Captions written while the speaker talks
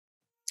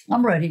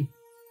I'm ready.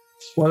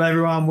 Well,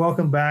 everyone,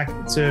 welcome back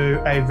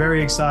to a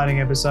very exciting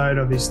episode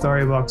of the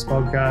Storybox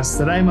podcast.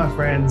 Today, my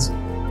friends,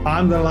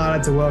 I'm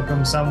delighted to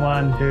welcome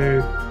someone who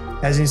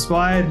has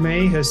inspired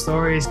me. Her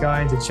story is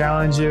going to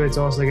challenge you. It's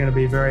also going to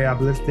be very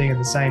uplifting at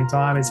the same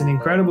time. It's an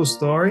incredible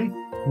story,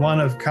 one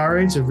of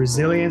courage, of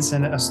resilience,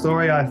 and a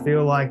story I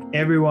feel like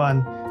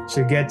everyone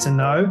should get to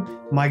know.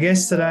 My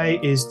guest today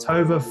is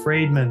Tova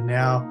Friedman.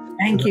 Now,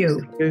 thank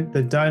you.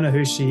 That don't know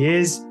who she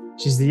is.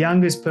 She's the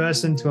youngest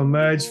person to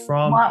emerge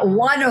from...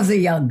 One of the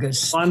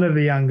youngest. One of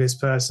the youngest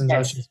persons, yes.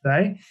 I should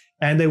say.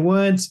 And there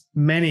weren't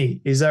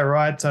many. Is that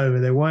right, Tova?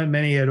 There weren't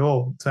many at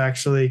all to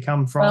actually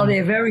come from... Well,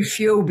 there are very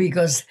few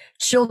because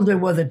children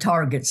were the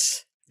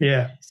targets.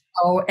 Yeah.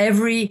 So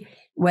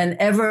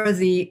whenever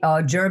the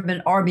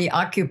German army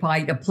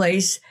occupied a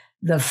place,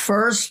 the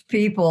first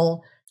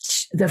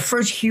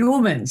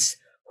humans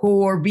who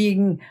were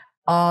being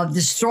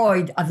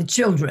destroyed are the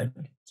children.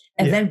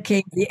 And then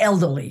came the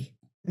elderly.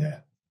 Yeah.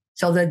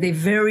 So that the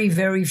very,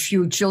 very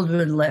few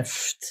children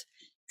left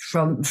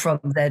from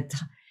the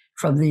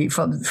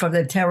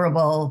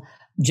terrible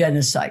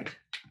genocide.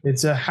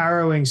 It's a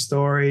harrowing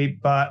story,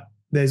 but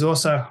there's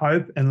also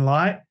hope and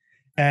light.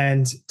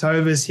 And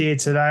Tova's here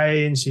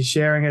today, and she's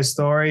sharing her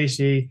story.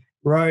 She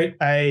wrote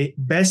a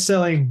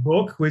best-selling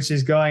book, which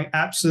is going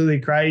absolutely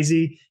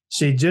crazy.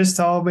 She just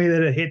told me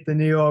that it hit the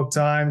New York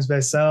Times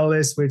bestseller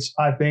list, which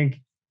I think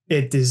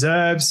it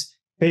deserves.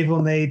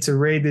 People need to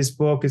read this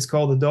book. It's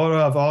called The Daughter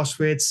of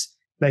Auschwitz.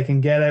 They can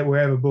get it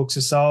wherever books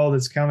are sold.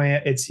 It's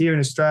here in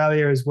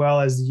Australia as well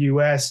as the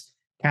US,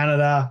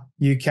 Canada,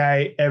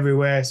 UK,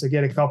 everywhere. So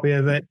get a copy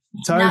of it.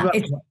 Tova,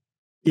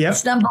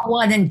 it's number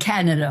one in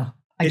Canada.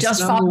 I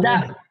just found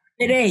out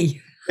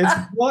today.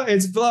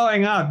 It's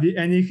blowing up,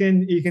 and you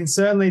can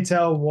certainly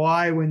tell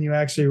why when you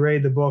actually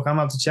read the book. I'm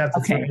up to chapter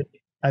 3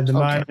 at the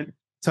moment.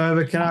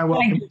 Tova, can I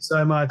welcome you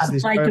so much? I'm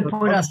trying to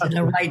put us in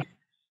the right.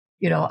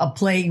 I'm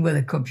playing with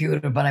a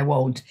computer, but I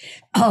won't.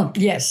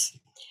 Yes.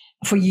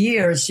 For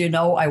years,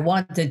 I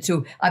wanted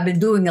to. I've been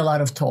doing a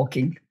lot of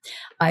talking.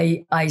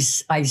 I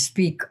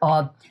speak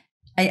on.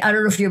 I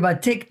don't know if you're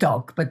about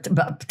TikTok, but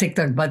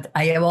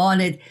I am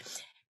on it.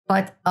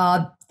 But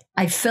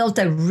I felt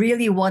I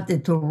really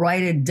wanted to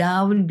write it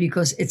down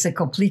because it's a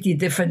completely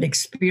different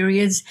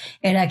experience,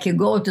 and I can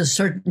go to a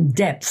certain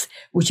depth,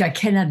 which I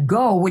cannot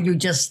go when you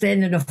just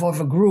stand in front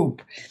of a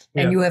group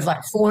and you have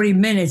like 40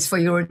 minutes for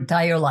your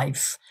entire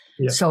life.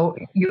 Yeah. So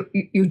you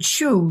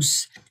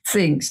choose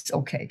things,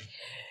 okay.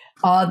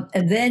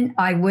 And then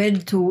I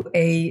went to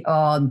a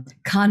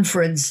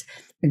conference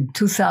in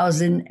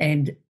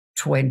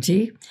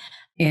 2020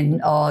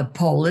 in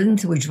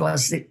Poland, which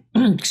was it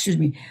was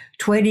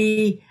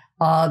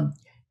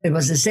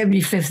the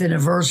 75th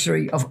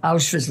anniversary of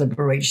Auschwitz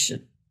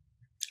liberation.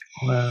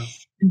 Wow.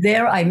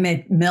 There I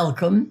met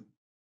Malcolm,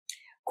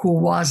 who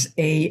was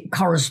a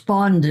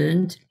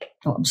correspondent.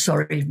 Oh, I'm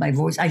sorry, my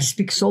voice. I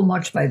speak so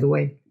much, by the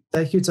way.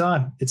 Take your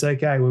time. It's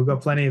okay. We've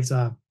got plenty of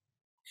time.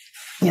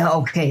 Yeah,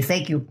 okay,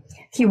 thank you.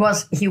 He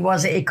was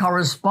a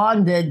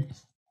correspondent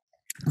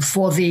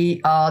for the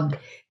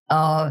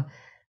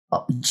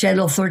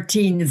Channel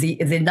 13, the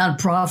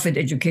nonprofit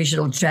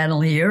educational channel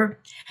here.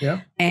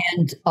 Yeah.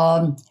 And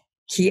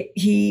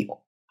he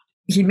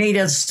made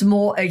a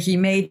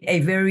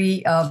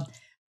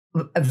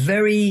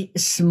very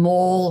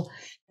small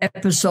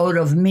episode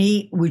of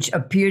me, which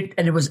appeared,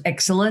 and it was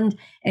excellent.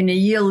 And a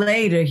year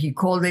later, he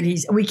called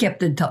it. We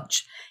kept in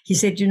touch. He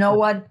said, "You know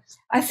what?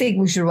 I think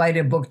we should write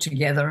a book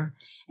together."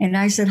 And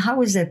I said,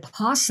 "How is that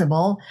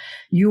possible?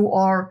 You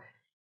are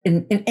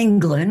in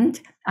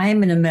England. I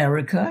am in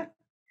America.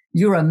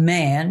 You're a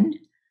man.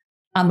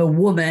 I'm a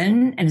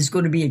woman, and it's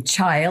going to be a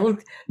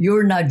child.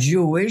 You're not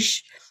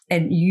Jewish,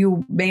 and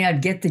you may not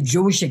get the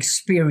Jewish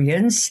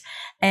experience.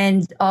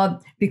 And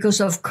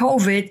because of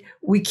COVID,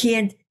 we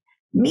can't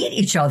meet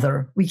each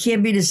other. We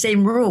can't be in the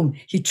same room."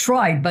 He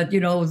tried, but he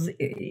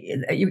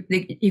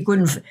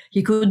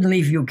couldn't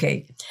leave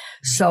UK.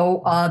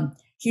 So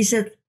he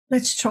said,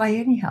 "Let's try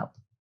anyhow."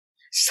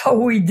 So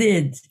we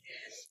did,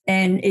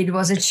 and it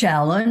was a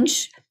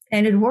challenge,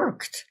 and it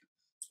worked.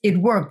 It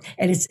worked,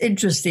 and it's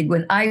interesting.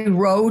 When I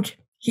wrote,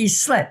 he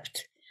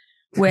slept.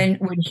 When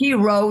he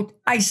wrote,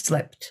 I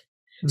slept.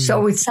 Mm-hmm.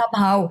 So it's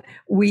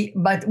we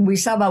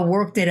somehow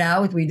worked it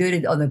out. We did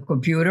it on the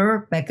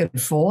computer, back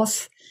and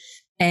forth.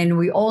 And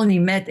we only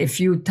met a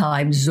few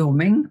times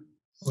Zooming.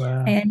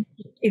 Wow. And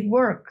it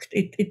worked.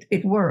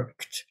 It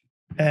worked.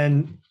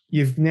 And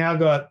you've now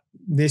got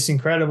this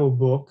incredible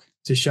book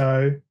to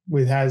show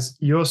has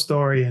your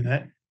story in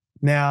it.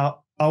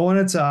 Now, I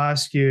wanted to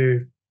ask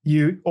you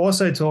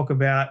also talk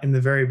about in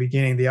the very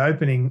beginning, the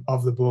opening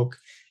of the book,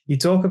 you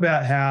talk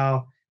about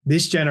how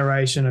this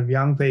generation of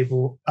young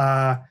people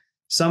are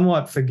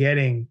somewhat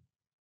forgetting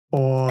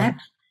or...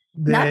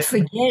 Not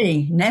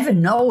forgetting, never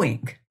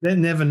knowing. They're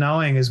never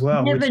knowing as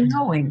well. Never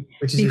knowing.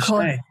 Which is a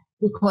shame.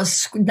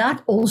 Because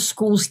not all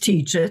schools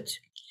teach it.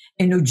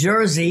 In New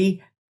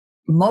Jersey,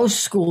 Most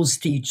schools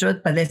teach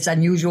it, but it's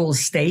unusual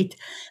state.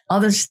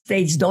 Other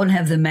states don't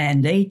have the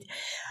mandate.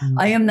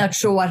 I am not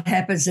sure what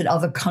happens in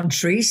other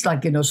countries,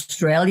 like in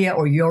Australia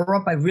or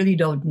Europe. I really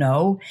don't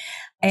know.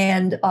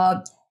 And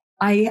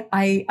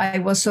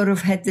I was sort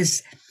of had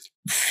this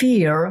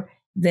fear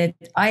that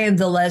I am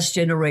the last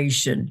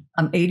generation.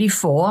 I'm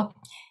 84,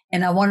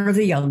 and I'm one of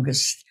the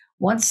youngest.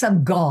 Once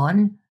I'm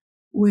gone,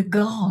 we're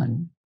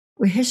gone.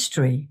 We're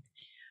history.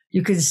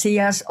 You can see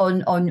us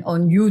on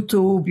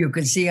YouTube. You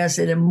can see us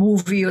in a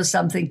movie or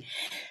something.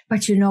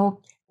 But,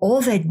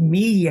 all that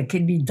media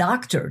can be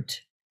doctored.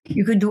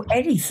 You can do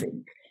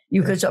anything.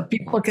 So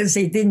people can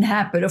say it didn't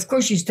happen. Of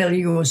course, she's telling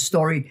you a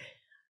story.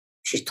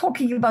 She's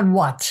talking about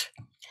what?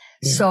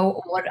 Yeah.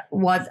 So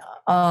what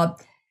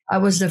I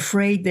was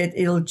afraid that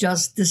it'll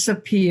just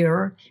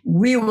disappear.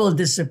 We will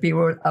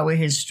disappear with our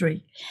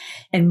history.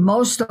 And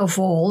most of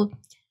all,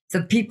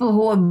 the people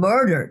who are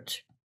murdered,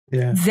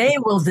 they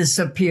will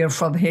disappear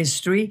from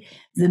history.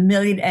 The 1.5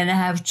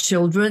 million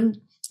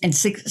children and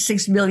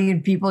 6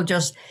 million people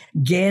just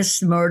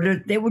gassed,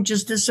 murdered, they would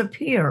just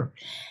disappear.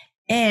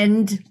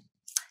 And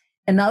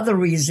another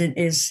reason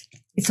is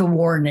it's a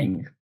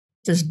warning.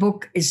 This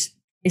book is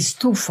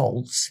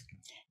twofold.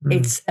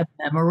 It's a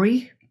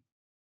memory.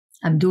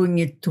 I'm doing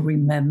it to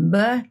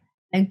remember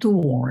and to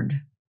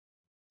warn,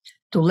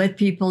 to let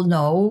people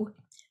know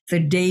the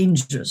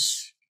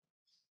dangers,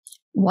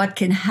 what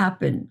can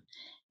happen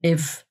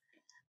if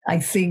I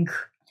think,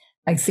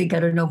 I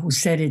don't know who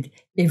said it,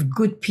 if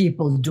good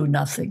people do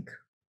nothing.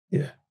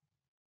 Yeah.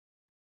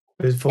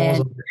 It falls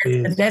on the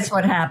ears. That's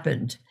what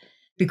happened.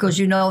 Because,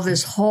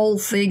 this whole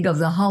thing of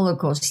the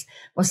Holocaust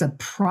was a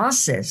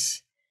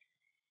process.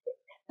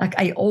 Like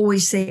I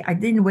always say, I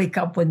didn't wake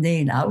up one day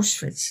in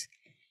Auschwitz.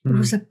 It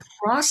was a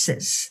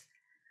process.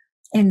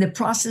 And the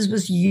process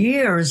was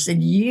years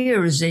and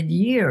years and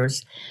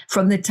years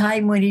from the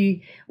time when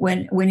he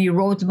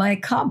wrote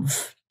Mein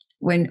Kampf,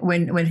 when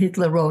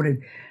Hitler wrote it.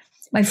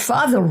 My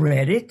father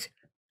read it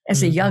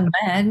as a young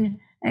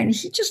man, and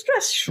he just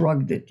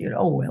shrugged it.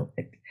 Oh, well,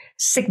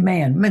 sick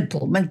man,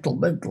 mental.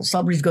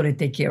 Somebody's going to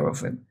take care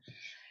of him.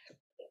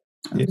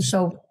 Yeah.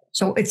 So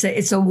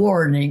it's a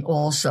warning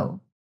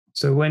also.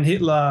 So when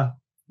Hitler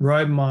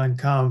wrote Mein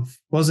Kampf,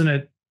 wasn't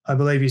it, I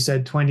believe you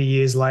said 20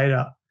 years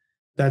later,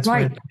 that's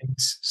when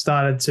things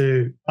started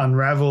to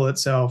unravel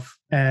itself,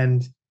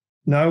 and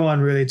no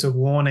one really took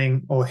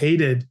warning or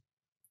heeded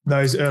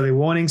those early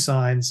warning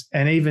signs.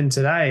 And even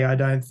today, I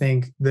don't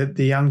think that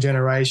the young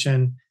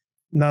generation,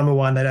 number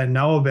one, they don't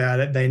know about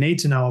it. They need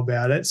to know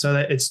about it so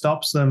that it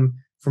stops them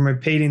from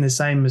repeating the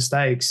same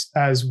mistakes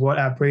as what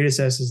our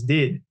predecessors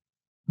did.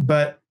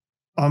 But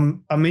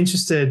I'm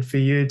interested for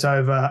you,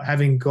 Tova,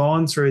 having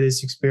gone through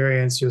this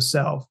experience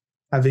yourself,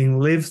 having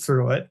lived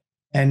through it,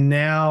 and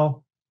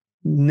now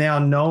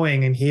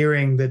knowing and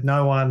hearing that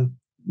no one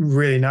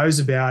really knows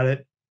about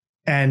it,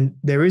 and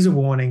there is a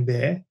warning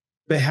there.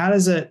 But how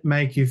does it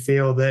make you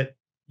feel that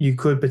you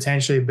could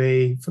potentially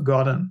be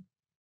forgotten?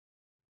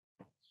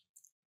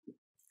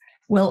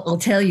 Well, I'll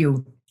tell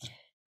you,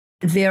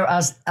 we are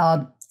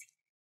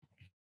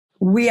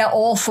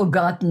all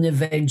forgotten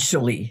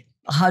eventually,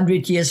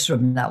 100 years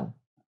from now.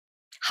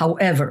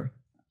 However,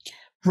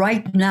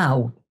 right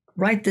now,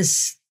 I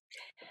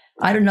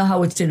don't know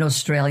how it's in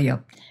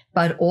Australia,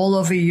 but all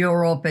over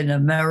Europe and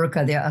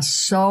America, there are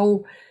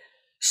so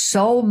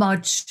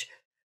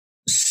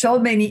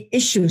many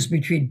issues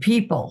between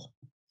people,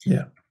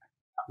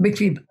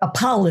 between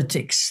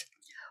politics,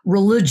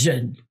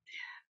 religion,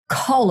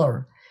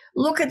 color.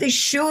 Look at the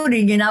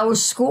shooting in our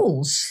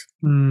schools.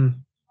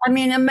 I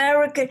mean,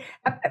 America,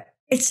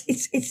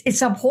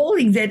 it's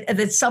appalling that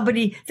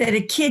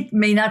a kid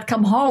may not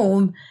come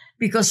home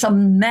because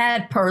some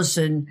mad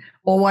person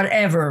or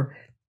whatever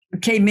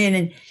came in.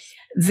 And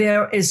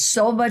there is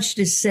so much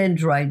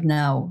dissent right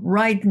now,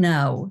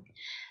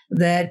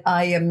 that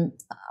I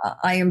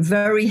am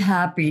very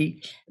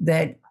happy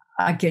that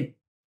I can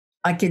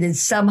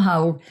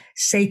somehow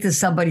say to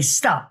somebody,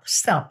 stop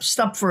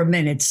for a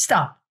minute,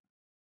 stop.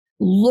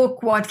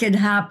 Look what can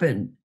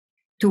happen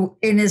to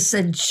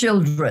innocent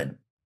children.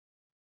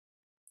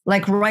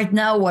 Like right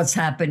now, what's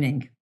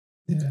happening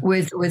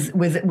with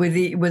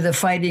the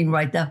fighting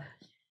right now.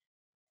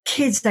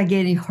 Kids are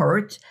getting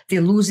hurt.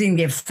 They're losing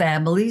their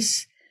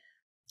families.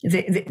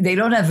 They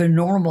don't have a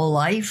normal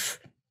life.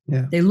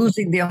 Yeah. They're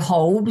losing their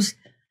homes.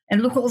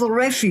 And look, all the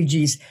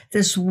refugees.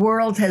 This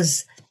world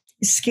is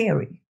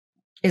scary.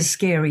 It's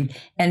scary.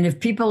 And if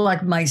people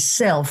like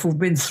myself who've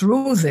been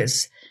through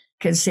this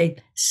can say,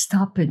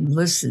 stop and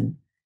listen,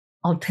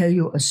 I'll tell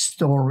you a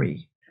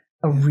story,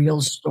 a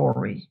real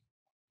story.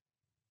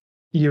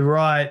 You're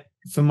right.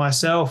 For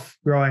myself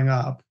growing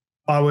up,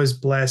 I was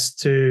blessed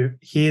to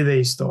hear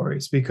these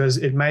stories because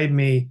it made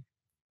me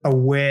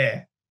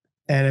aware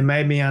and it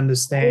made me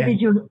understand.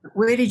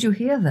 Where did you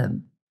hear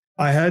them?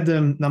 I heard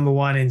them, number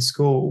one, in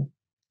school.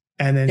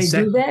 And then they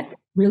do that?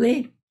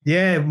 Really?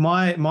 Yeah,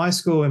 my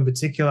school in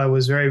particular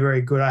was very,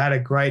 very good. I had a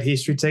great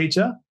history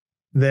teacher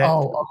that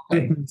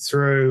took me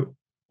through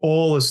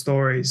all the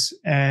stories.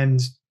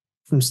 And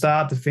from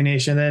start to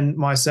finish. And then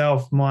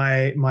myself,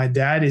 my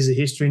dad is a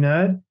history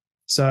nerd,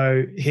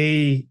 so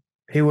he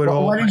would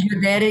What is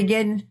your dad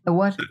again?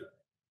 What?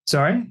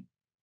 Sorry?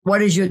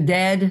 What is your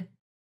dad?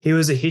 He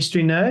was a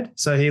history nerd,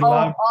 so he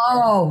loved.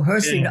 Oh,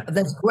 history. Yeah.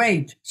 That's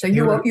great. So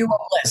you were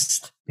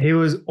blessed. He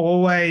was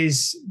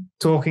always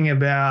talking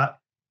about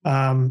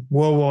World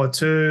War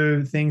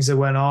II, things that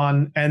went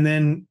on, and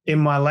then in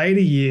my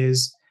later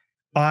years,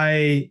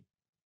 I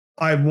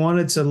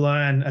wanted to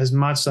learn as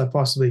much as I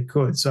possibly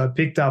could. So I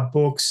picked up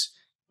books.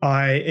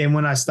 And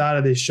when I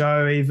started this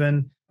show,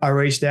 even I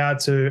reached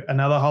out to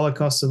another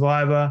Holocaust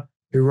survivor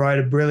who wrote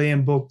a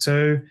brilliant book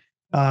too.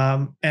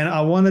 And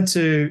I wanted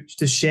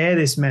to share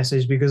this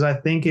message because I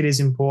think it is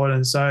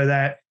important so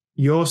that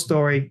your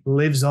story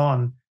lives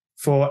on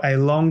for a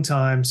long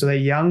time so that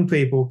young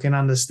people can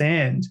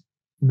understand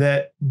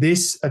that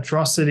this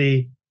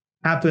atrocity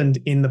happened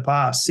in the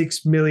past.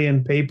 6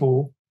 million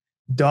people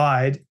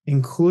died,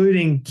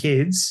 including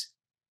kids,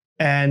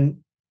 and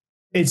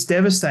it's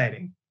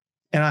devastating.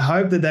 And I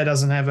hope that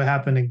doesn't ever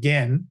happen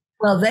again.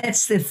 Well,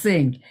 that's the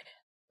thing.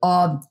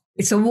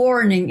 It's a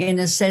warning in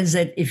a sense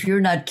that if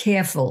you're not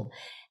careful,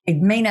 it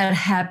may not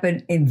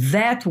happen in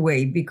that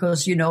way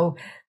because,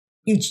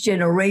 each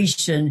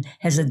generation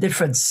has a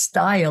different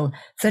style.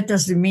 That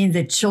doesn't mean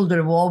that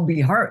children won't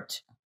be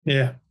hurt.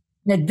 Yeah.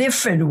 In a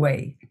different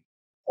way.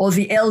 Or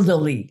the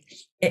elderly.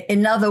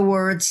 In other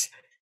words,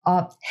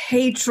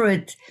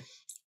 hatred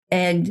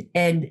and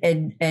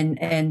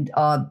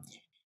the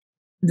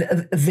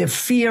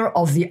fear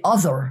of the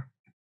other,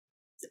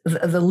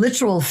 the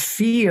literal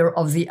fear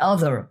of the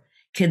other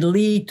can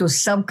lead to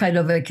some kind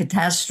of a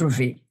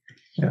catastrophe.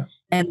 Yeah.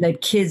 And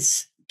that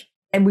kids,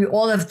 and we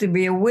all have to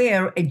be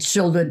aware, and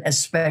children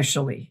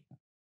especially.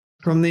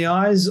 From the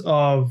eyes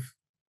of,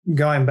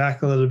 going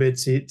back a little bit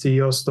to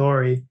your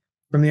story,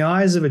 from the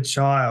eyes of a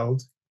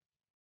child,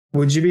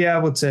 would you be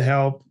able to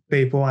help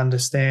people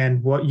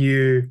understand what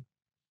you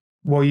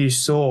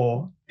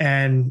saw?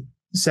 And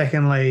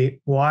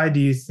secondly, why do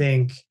you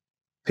think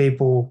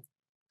people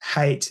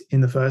hate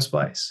in the first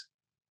place?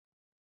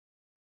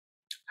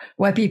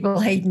 Why people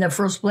hate in the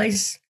first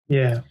place?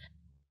 Yeah.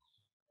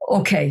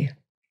 Okay.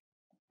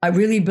 I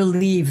really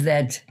believe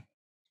that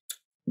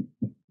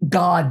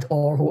God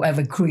or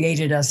whoever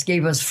created us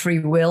gave us free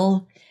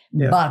will,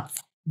 but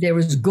there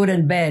is good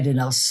and bad in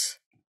us.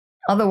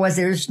 Otherwise,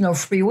 there is no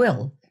free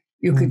will.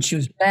 You could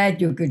choose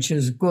bad, you could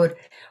choose good.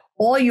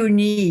 All you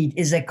need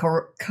is a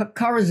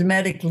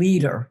charismatic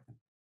leader.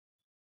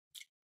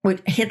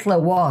 What Hitler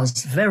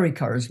was, very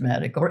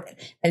charismatic.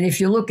 And if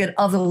you look at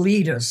other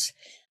leaders,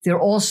 they're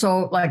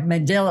also like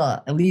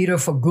Mandela, a leader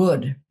for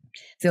good.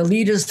 They're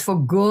leaders for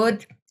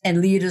good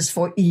and leaders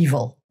for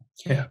evil.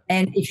 Yeah.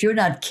 And if you're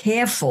not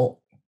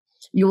careful,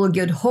 you will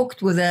get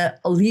hooked with a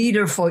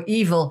leader for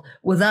evil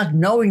without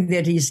knowing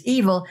that he's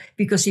evil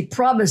because he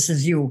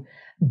promises you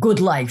good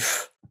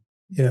life.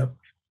 Yeah.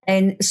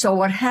 And so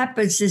what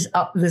happens is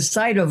the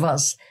side of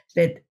us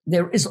that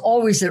there is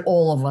always in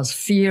all of us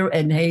fear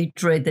and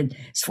hatred and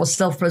for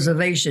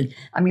self-preservation.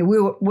 I mean,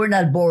 we're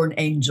not born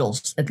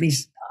angels, at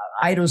least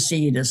I don't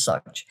see it as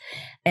such.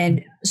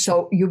 And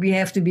so you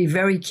have to be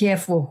very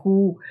careful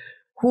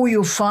who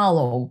you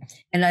follow.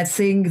 And I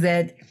think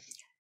that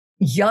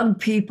young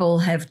people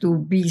have to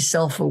be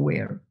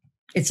self-aware.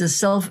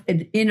 It's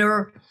an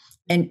inner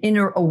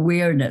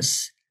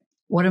awareness.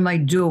 What am I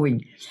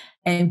doing?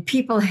 And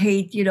people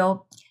hate,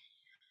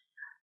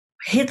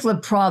 Hitler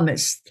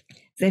promised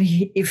that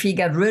if he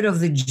got rid of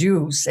the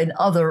Jews and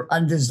other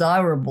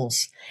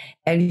undesirables,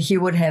 and he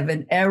would have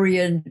an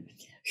Aryan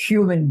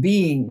human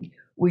being,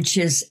 which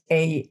is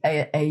a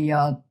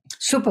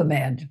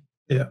Superman,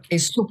 a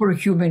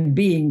superhuman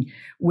being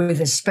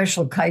with a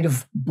special kind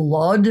of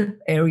blood,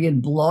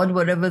 Aryan blood,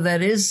 whatever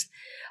that is,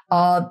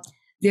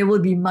 they will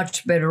be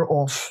much better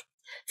off.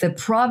 The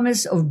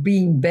promise of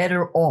being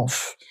better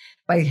off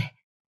by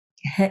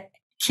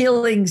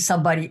killing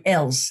somebody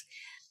else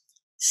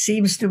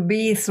seems to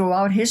be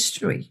throughout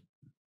history.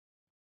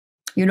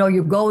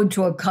 You go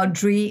into a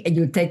country and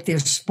you take their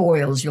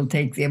spoils, you'll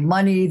take their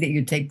money, that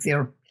you take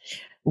their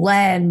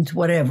land,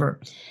 whatever.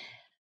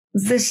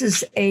 This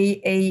is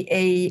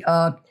a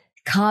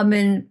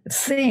common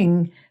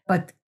thing,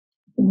 but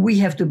we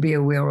have to be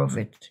aware of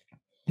it.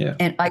 Yeah.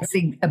 And I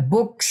think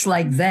books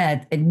like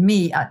that, and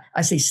me,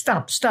 I say,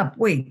 stop,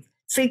 wait,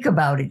 think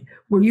about it.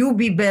 Will you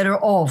be better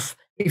off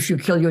if you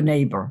kill your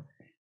neighbor?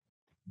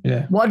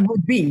 Yeah. What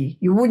would be?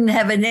 You wouldn't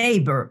have a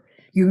neighbor.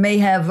 You may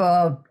have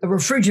a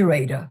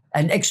refrigerator,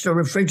 an extra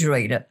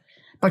refrigerator,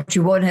 but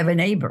you won't have a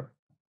neighbor.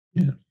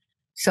 Yeah.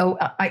 So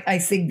I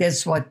think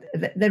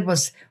that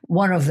was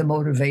one of the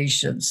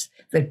motivations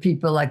that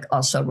people like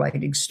us are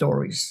writing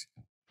stories.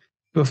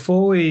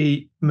 Before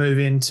we move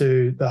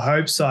into the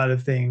hope side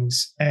of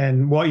things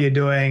and what you're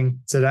doing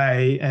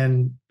today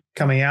and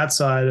coming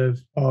outside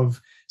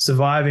of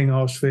surviving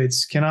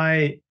Auschwitz, can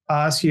I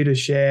ask you to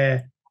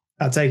share,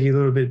 I'll take you a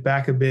little bit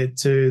back a bit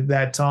to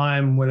that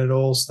time when it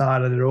all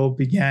started, it all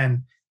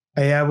began.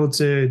 Are you able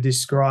to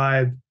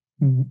describe,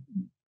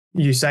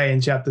 you say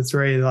in chapter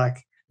 3, like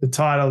the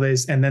title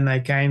is "And Then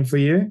They Came for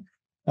You."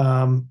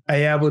 Are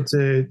you able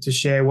to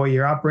share what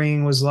your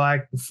upbringing was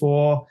like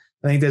before?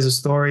 I think there's a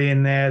story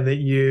in there that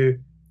you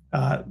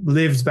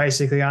lived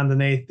basically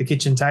underneath the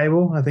kitchen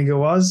table, I think it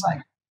was.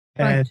 Right.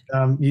 And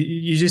Right.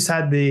 you just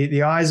had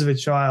the eyes of a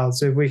child.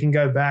 So if we can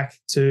go back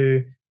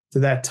to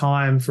that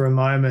time for a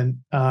moment,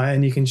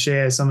 and you can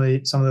share some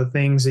of the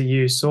things that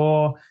you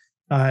saw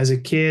as a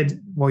kid,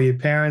 what your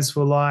parents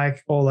were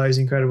like, all those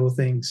incredible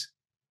things.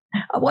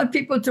 I want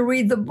people to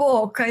read the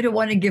book. I don't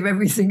want to give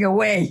everything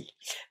away,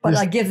 but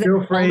Just I give them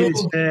feel a free to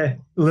little. share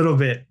a little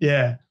bit.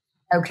 Yeah.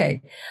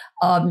 Okay.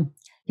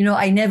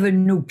 I never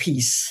knew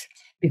peace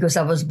because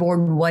I was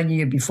born 1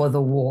 year before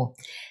the war.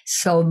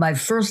 So my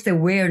first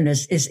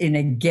awareness is in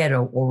a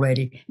ghetto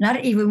already.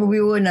 Not even when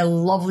we were in a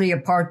lovely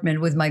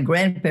apartment with my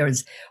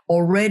grandparents.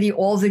 Already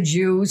all the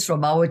Jews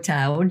from our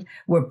town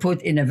were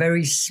put in a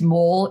very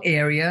small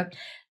area,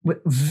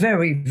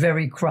 very,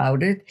 very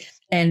crowded.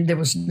 And there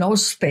was no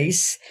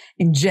space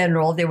in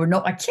general.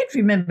 I can't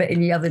remember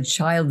any other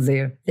child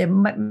there. There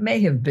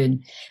may have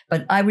been,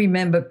 but I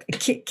remember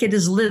kid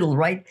is little,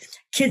 right?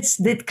 Kids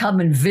did come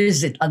and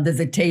visit under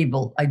the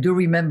table. I do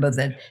remember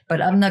that,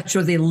 but I'm not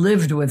sure they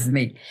lived with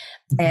me.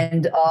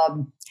 And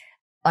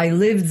I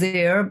lived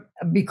there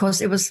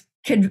because it was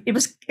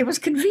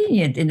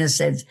convenient in a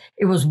sense.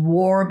 It was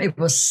warm. It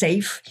was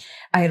safe.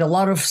 I had a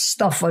lot of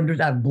stuff under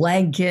that,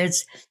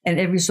 blankets, and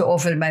every so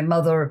often my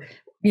mother,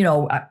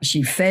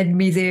 she fed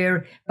me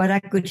there, but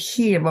I could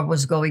hear what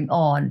was going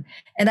on,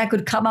 and I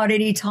could come out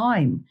any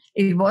time.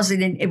 It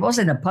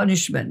wasn't a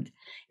punishment.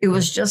 It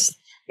was just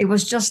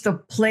a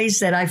place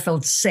that I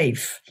felt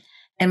safe.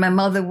 And my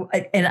mother,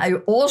 and I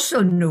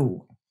also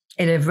knew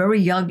at a very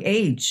young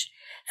age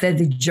that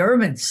the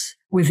Germans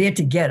were there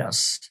to get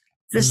us.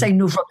 This I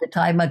knew from the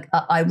time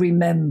I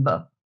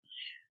remember.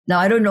 Now,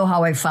 I don't know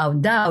how I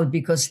found out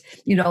because,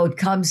 it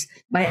comes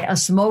by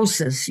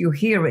osmosis. You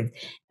hear it,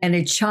 and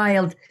a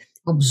child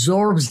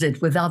absorbs it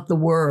without the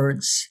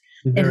words.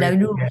 And I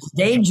knew it was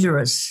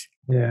dangerous.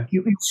 Yeah.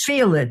 You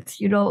feel it,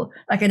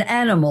 like an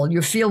animal.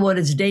 You feel when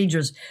it's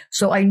dangerous.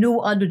 So I knew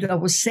I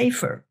was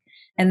safer.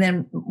 And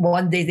then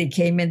one day they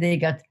came in, they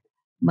got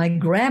my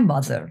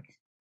grandmother.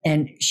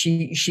 And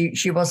she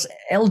was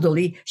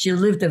elderly. She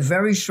lived a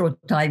very short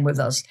time with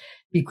us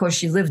because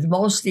she lived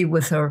mostly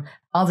with her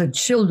other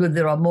children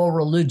that are more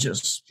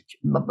religious.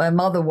 My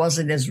mother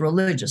wasn't as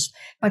religious,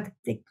 but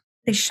they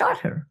shot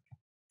her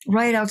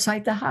right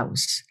outside the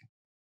house.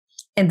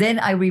 And then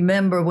I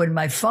remember when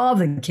my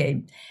father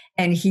came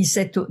and he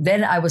said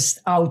then I was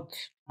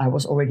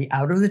already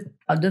out of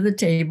under the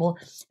table,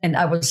 and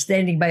I was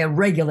standing by a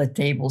regular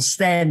table,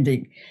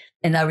 standing.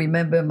 And I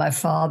remember my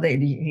father,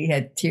 and he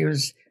had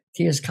tears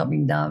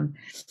coming down.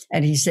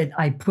 And he said,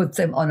 I put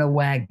them on a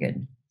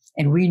wagon.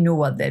 And we knew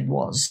what that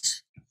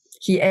was.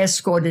 He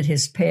escorted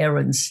his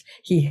parents.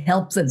 He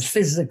helped them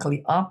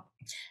physically up,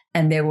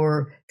 and they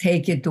were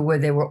taken to where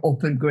there were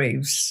open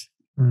graves.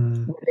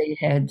 Where they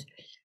had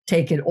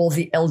taken all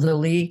the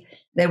elderly.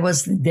 That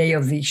was the day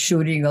of the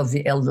shooting of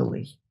the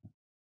elderly.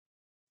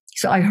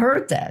 So I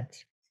heard that.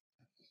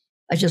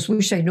 I just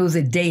wish I knew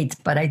the date,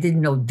 but I didn't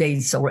know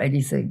dates or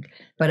anything.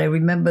 But I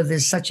remember it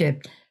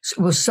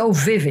was so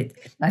vivid.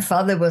 My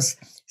father was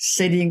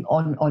sitting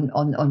on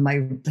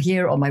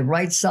my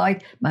right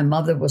side. My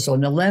mother was on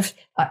the left.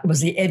 It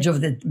was the edge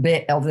of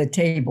the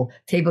table.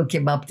 Table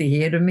came up to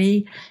here to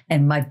me,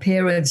 and my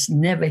parents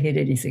never hid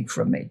anything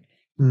from me.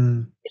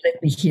 They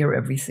let me hear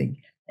everything.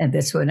 And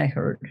that's when I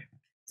heard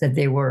that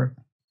they're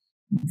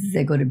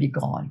going to be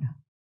gone.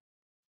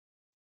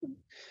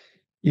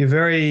 You're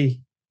very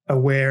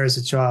aware as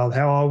a child.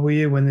 How old were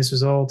you when this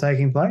was all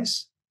taking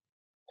place?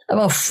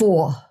 About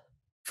 4.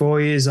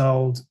 4 years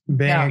old,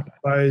 being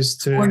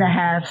exposed to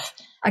 4.5.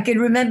 I can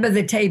remember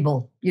the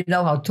table. You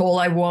know how tall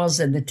I was,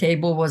 and the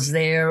table was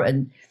there,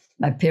 and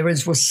my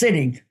parents were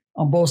sitting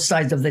on both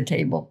sides of the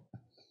table.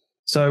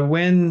 So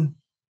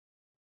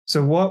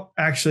what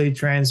actually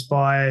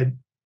transpired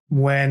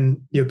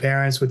when your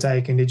parents were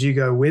taken? Did you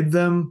go with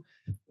them,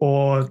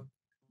 or?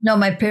 No,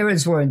 my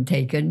parents weren't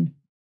taken.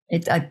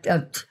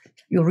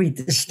 You'll read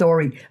the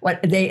story.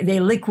 They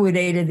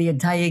liquidated the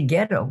entire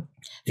ghetto.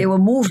 They were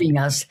moving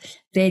us.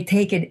 They'd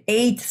taken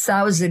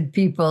 8,000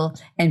 people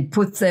and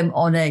put them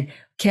on a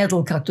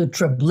cattle car to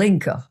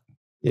Treblinka.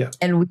 Yeah.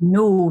 And we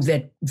knew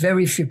that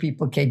very few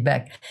people came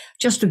back.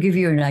 Just to give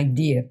you an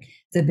idea,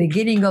 the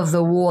beginning of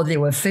the war, there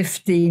were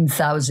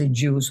 15,000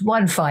 Jews,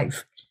 15.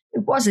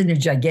 It wasn't a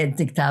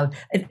gigantic town.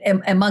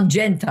 Among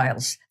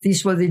Gentiles,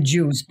 these were the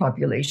Jews'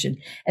 population.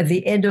 At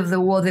the end of the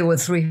war, there were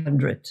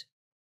 300.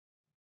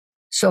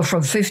 So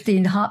from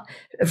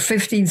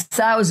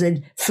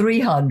 15,000,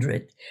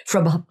 300.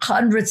 From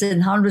hundreds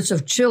and hundreds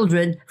of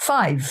children,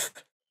 5.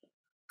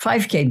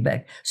 5 came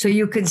back. So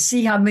you can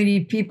see how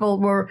many people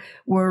were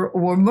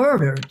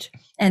murdered,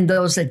 and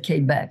those that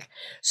came back.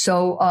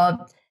 So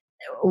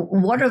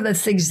one of the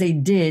things they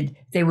did,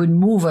 they would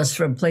move us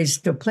from place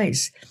to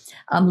place.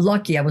 I'm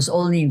lucky I was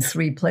only in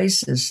 3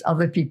 places.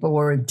 Other people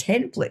were in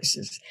 10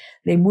 places.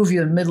 They move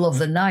you in the middle of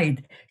the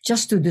night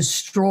just to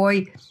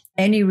destroy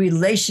any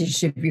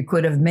relationship you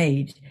could have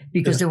made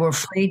because they were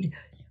afraid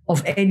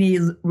of any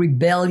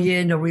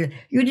rebellion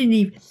you didn't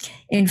even,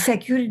 in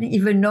fact, you didn't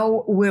even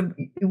know where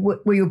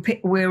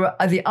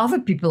the other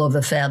people of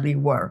the family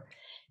were,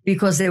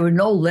 because there were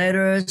no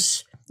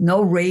letters,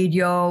 no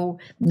radio,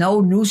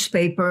 no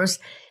newspapers.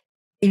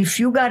 If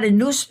you got a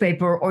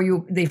newspaper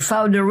or they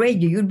found a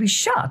radio, you'd be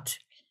shot,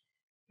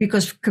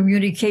 because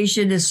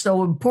communication is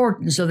so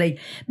important. So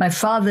my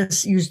father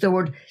used the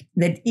word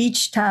that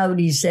each town,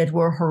 he said,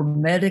 were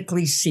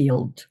hermetically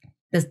sealed.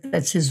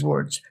 That's his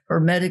words,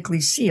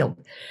 hermetically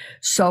sealed.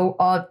 So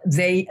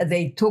they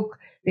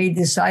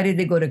decided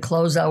they're going to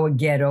close our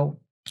ghetto,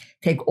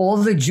 take all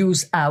the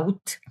Jews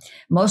out.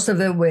 Most of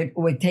them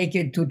were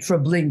taken to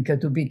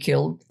Treblinka to be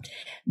killed.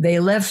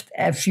 They left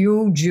a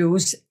few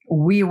Jews.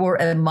 We were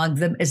among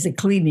them as the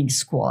cleaning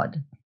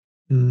squad.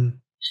 Mm.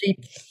 See,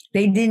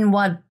 they didn't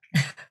want,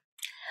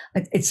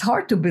 it's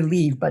hard to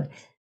believe, but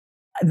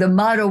the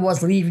motto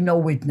was leave no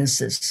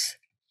witnesses.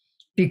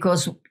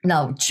 Because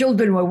now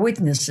children were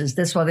witnesses.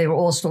 That's why they were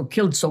also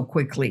killed so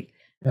quickly.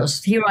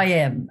 Because here I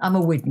am, I'm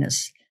a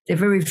witness. There are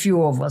very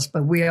few of us,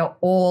 but we are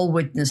all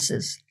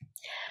witnesses.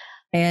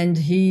 And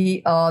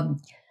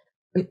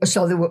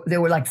so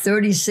there were like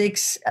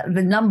 36.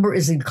 The number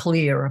isn't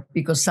clear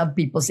because some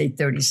people say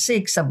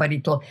 36.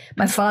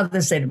 My father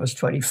said it was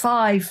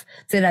 25.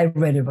 Then I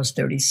read it was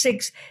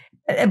 36,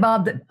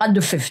 about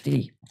under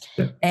 50.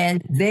 Yeah.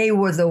 And they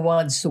were the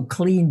ones who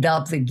cleaned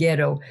up the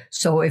ghetto.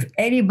 So if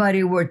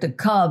anybody were to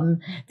come,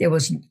 there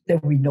would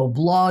be no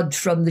blood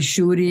from the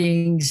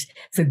shootings.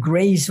 The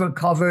graves were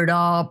covered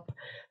up.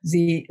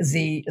 We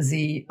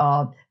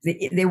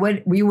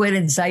went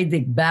inside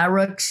the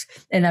barracks,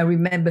 and I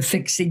remember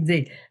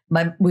fixing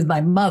with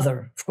my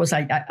mother. Of course,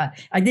 I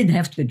didn't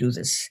have to do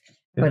this,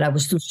 but I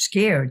was too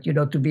scared,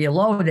 to be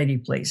alone any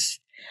place.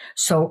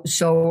 So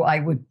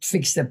I would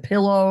fix the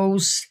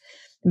pillows,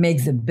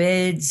 make the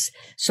beds.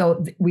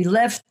 So we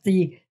left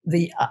the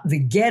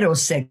ghetto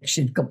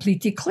section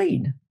completely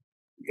clean,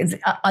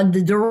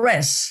 under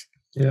duress.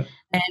 Yeah.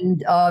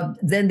 And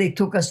then they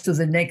took us to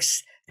the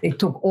next. They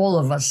took all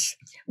of us.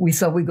 We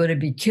thought we were going to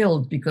be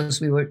killed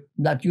because we were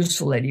not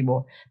useful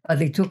anymore. But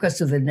they took us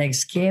to the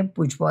next camp,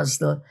 which was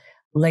the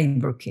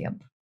labor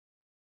camp.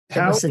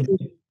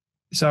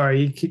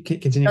 Sorry, you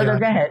continue. No,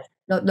 go ahead.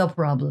 No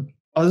problem.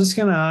 I was just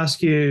going to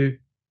ask you,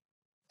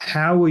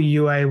 how were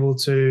you able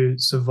to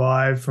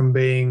survive from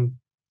being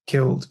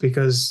killed?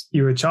 Because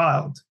you were a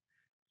child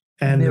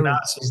and the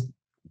Nazis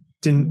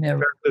didn't.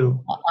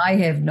 I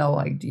have no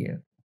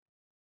idea.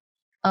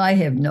 I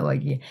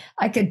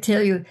can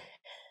tell you,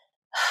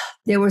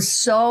 there were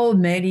so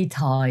many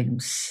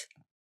times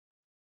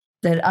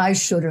that I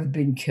should have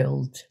been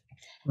killed.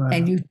 Right.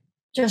 And you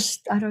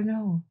just, I don't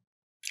know.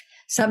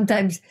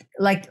 Sometimes,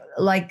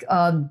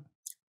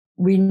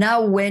 we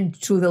now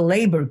went to the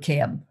labor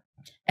camp.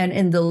 And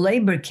in the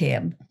labor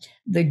camp,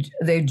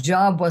 their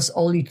job was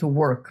only to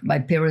work. My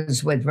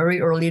parents went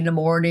very early in the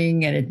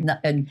morning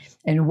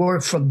and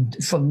worked from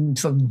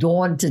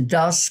dawn to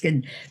dusk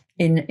in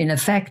a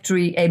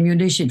factory,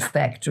 ammunition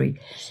factory.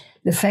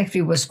 The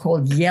factory was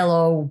called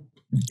Yellow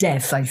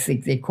Death, I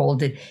think they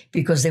called it,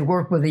 because they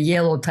worked with a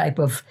yellow type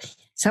of,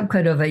 some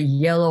kind of a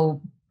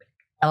yellow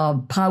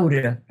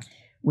powder,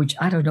 which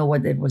I don't know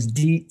what it was,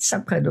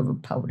 some kind of a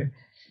powder.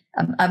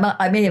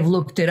 I may have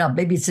looked it up.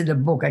 Maybe it's in a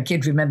book. I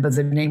can't remember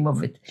the name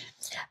of it.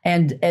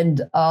 And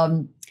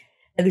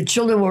the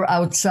children were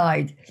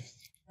outside.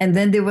 And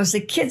then there was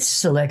a kids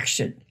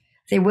selection.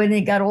 They went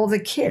and got all the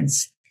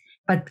kids.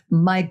 But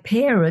my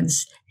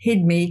parents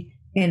hid me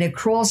in a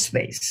crawl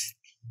space.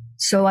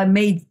 So I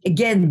made,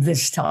 again,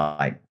 this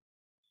time.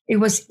 It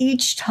was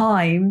each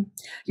time,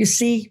 you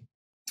see,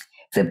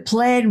 the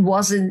plan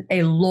wasn't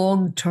a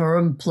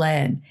long-term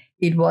plan.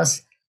 It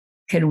was,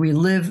 can we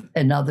live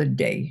another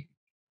day?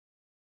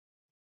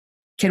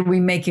 Can we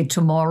make it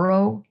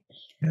tomorrow?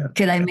 Yeah.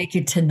 Can I make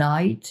it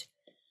tonight?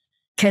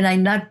 Can I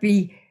not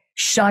be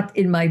shot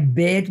in my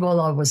bed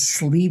while I was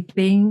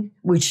sleeping,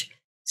 which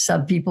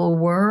some people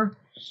were?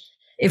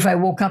 If I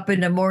woke up in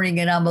the morning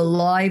and I'm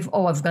alive,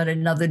 I've got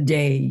another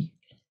day.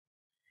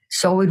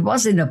 So it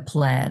wasn't a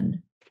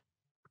plan.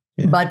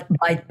 Yeah. But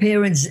my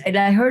parents, and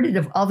I heard it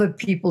of other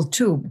people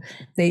too,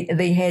 there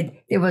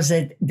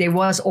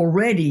was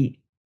already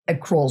a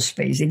crawl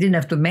space. They didn't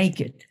have to make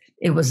it.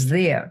 It was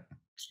there.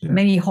 Yeah.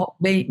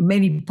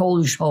 Many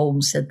Polish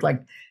homes had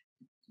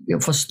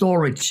for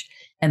storage,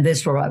 and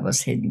that's where I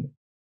was hidden.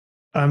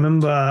 I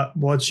remember I've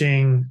watched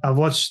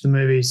the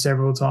movie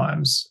several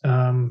times,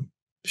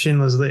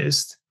 Schindler's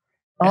List.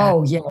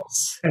 Oh,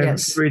 yes.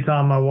 Every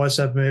time I watch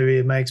that movie,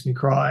 it makes me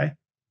cry,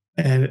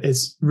 and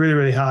it's really,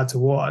 really hard to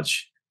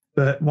watch.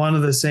 But one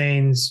of the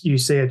scenes, you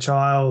see a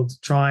child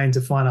trying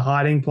to find a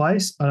hiding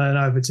place. I don't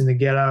know if it's in the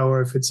ghetto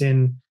or if it's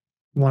in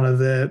one of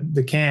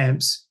the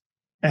camps,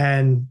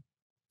 and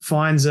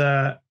finds in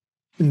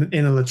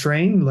a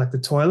latrine, like the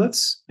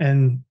toilets,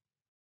 and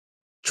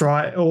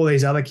all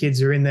these other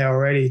kids are in there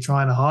already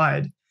trying to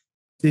hide.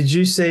 Did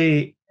you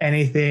see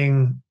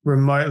anything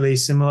remotely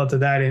similar to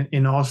that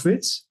in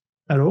Auschwitz?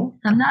 at all?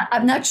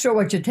 I'm not sure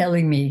what you're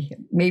telling me.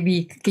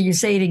 Maybe can you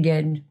say it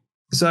again?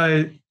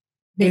 So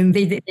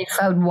They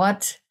found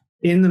what?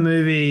 In the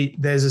movie,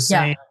 there's a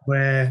scene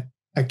where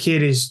a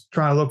kid is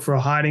trying to look for a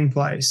hiding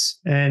place.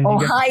 And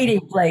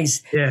hiding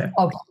place. Yeah.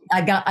 Okay,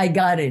 I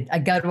got it. I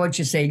got what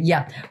you're saying.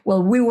 Yeah.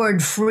 Well, we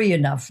weren't free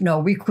enough. No,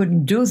 we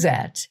couldn't do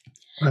that.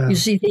 Wow. You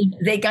see,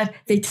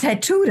 they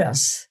tattooed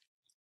us.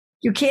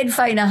 You can't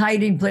find a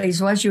hiding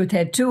place once you're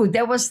tattooed.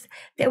 That was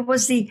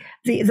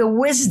the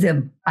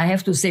wisdom. I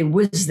have to say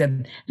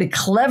wisdom, the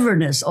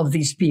cleverness of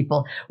these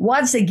people.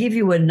 Once they give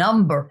you a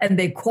number and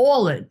they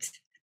call it,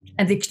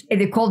 and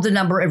they called the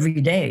number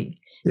every day,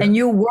 and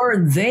you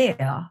weren't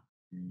there,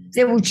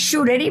 they would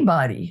shoot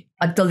anybody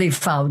until they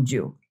found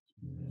you.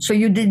 So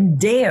you didn't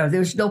dare.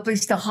 There was no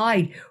place to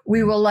hide.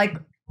 We were like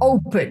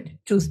open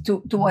to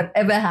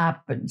whatever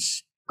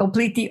happens,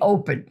 completely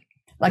open,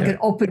 like an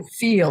open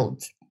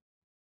field.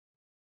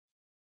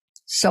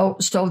 So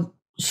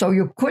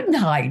you couldn't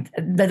hide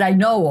that I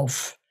know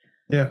of.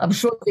 Yeah. I'm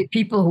sure there are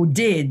people who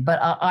did, but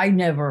I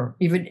never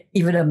even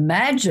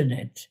imagine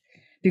it,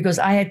 because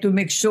I had to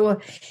make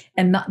sure,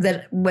 and not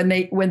that when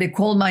they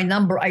called my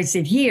number, I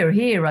said,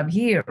 here, I'm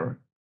here.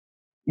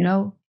 You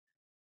know.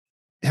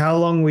 How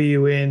long were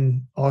you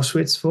in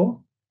Auschwitz for?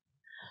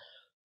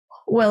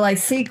 Well, I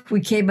think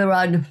we came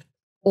around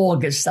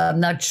August.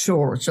 I'm not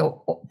sure.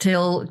 So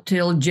till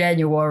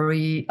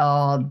January.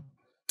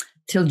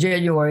 Till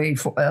January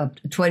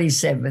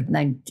 27th,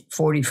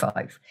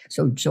 1945.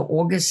 So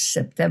August,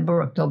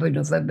 September, October,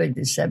 November,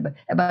 December,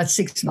 about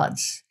 6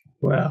 months.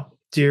 Wow.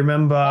 Do you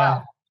remember?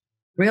 Wow.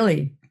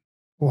 Really?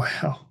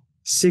 Wow.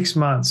 6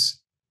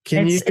 months.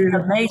 It's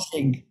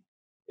amazing.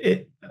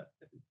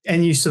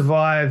 And you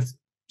survived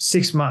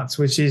 6 months,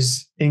 which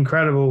is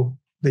incredible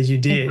that you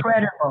did.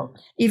 Incredible.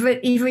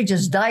 Even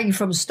just dying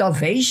from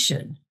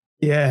starvation.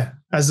 Yeah,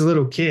 as a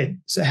little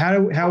kid. So how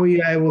were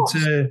you able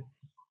to...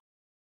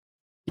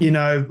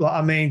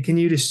 can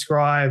you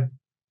describe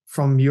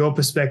from your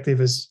perspective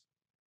as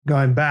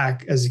going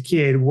back as a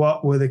kid,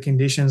 what were the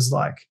conditions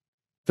like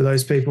for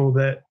those people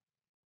that...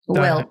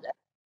 Well,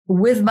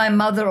 with my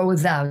mother or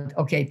without?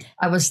 Okay,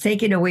 I was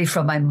taken away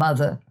from my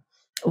mother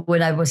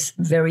when I was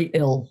very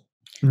ill.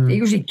 They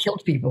usually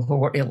killed people who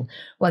were ill.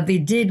 What they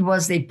did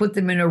was they put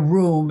them in a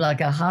room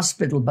like a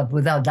hospital, but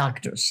without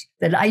doctors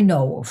that I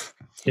know of.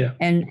 Yeah.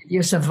 And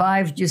you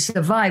survived.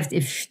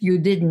 If you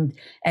didn't,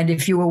 and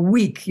if you were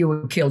weak, you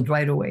were killed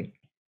right away.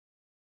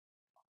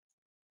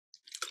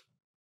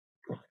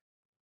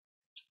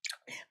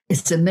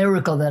 It's a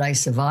miracle that I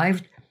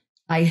survived.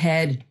 I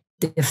had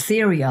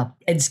diphtheria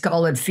and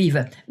scarlet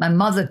fever. My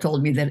mother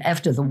told me that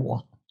after the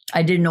war,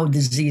 I didn't know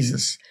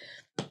diseases,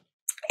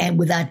 and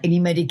without any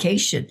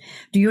medication.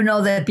 Do you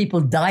know that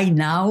people die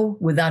now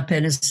without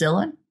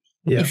penicillin?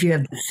 Yeah. If you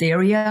have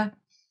diphtheria,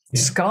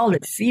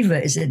 scarlet fever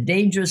is a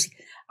dangerous...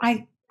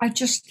 I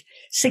just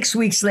 6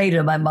 weeks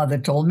later, my mother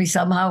told me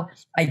somehow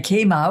I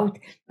came out,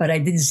 but I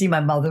didn't see my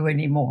mother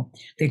anymore.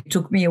 They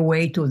took me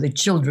away to the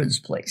children's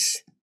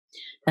place.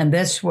 And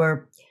that's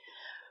where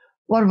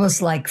what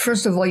was like,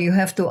 first of all, you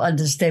have to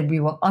understand we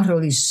were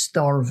utterly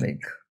starving.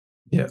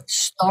 Yeah.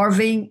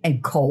 Starving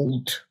and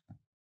cold.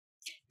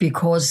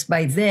 Because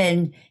by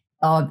then,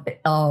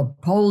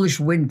 Polish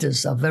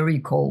winters are very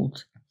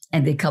cold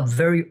and they come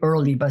very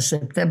early. By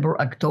September,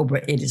 October,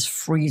 it is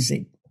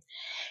freezing.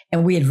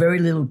 And we had very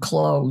little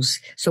clothes,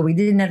 so we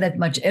didn't have that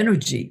much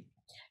energy.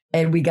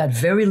 And we got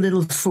very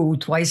little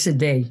food twice a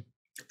day,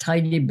 a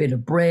tiny bit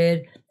of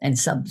bread and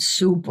some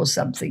soup or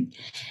something.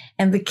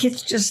 And the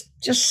kids just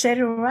sat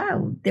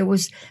around. There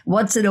was,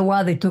 once in a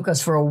while, they took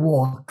us for a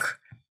walk.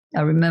 I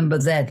remember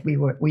that.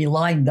 We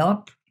lined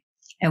up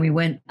and we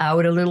went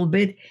out a little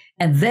bit.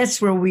 And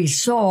that's where we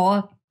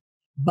saw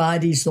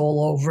bodies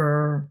all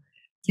over.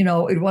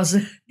 It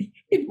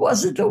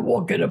wasn't a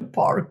walk in a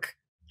park.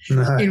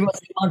 No. It was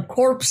on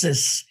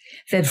corpses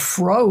that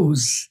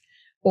froze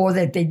or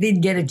that they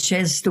didn't get a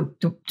chance to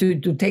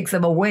take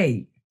them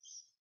away.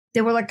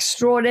 They were like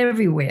strewn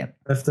everywhere.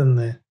 Left them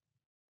there.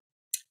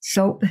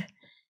 So,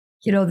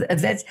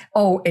 that's...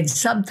 Oh, and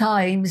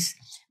sometimes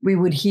we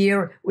would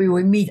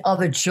meet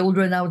other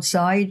children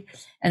outside.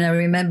 And I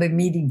remember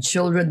meeting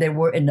children that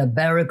were in the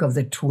barrack of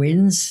the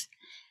twins,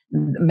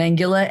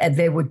 Mengele, and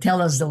they would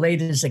tell us the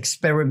latest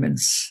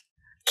experiments.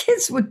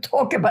 Kids would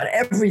talk about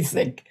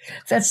everything.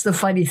 That's the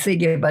funny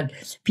thing about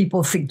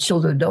people think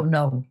children don't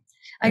know.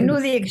 I knew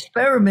the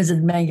experiments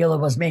that Mengele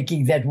was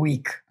making that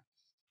week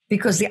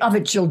because the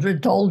other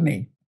children told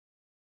me.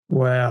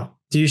 Wow.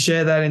 Do you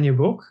share that in your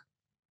book?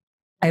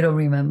 I don't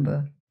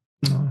remember.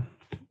 Oh,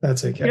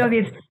 that's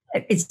okay.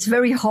 It's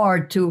very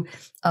hard to,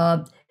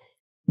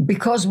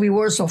 because we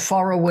were so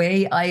far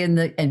away, I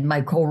and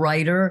my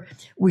co-writer,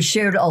 we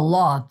shared a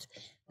lot.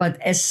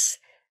 But as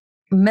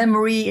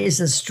memory is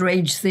a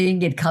strange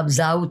thing. It comes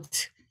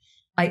out.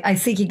 I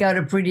think you've got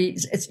a pretty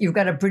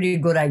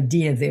good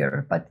idea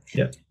there, but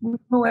we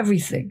know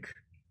everything.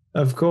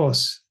 Of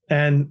course.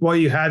 And what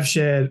you have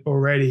shared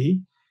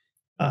already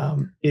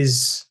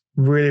is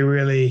really,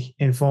 really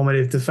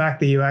informative. The fact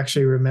that you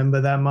actually remember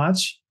that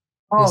much.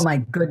 Oh, my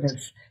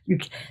goodness.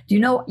 You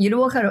know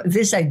what kind of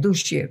this I do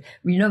share.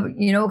 You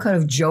know what kind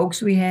of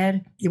jokes we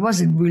had. It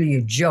wasn't really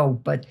a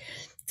joke, but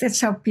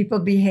that's how people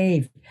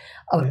behave.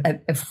 A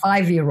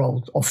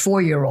 5-year-old or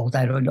 4-year-old,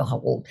 I don't know how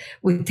old,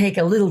 would take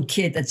a little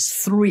kid that's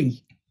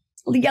 3,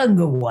 the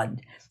younger one,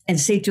 and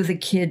say to the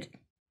kid,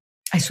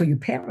 "I saw your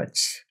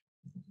parents,"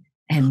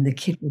 and the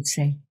kid would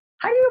say,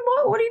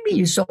 what do you mean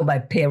you saw my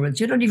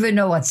parents? You don't even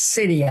know what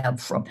city I'm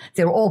from.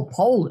 They're all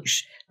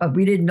Polish, but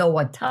we didn't know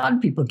what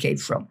town people came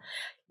from.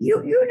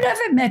 You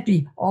never met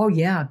me. Oh,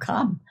 yeah,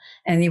 come.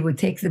 And he would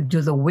take them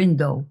to the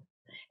window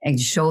and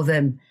show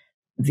them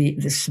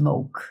the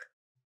smoke.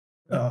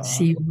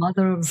 See your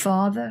mother and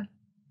father?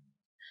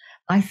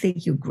 I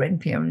think your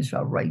grandparents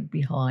are right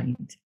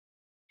behind.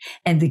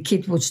 And the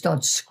kid would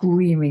start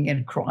screaming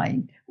and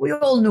crying. We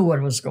all knew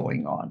what was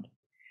going on.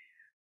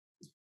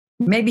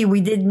 Maybe we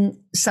didn't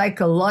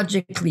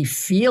psychologically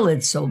feel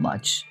it so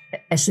much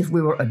as if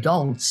we were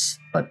adults,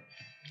 but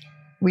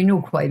we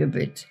knew quite a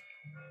bit.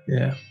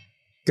 Yeah.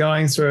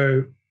 Going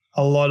through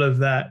a lot of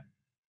that,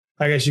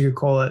 I guess you could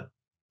call it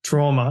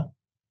trauma,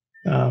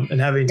 and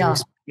having to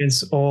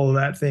experience all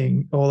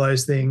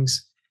those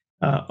things.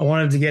 I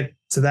wanted to get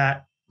to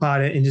that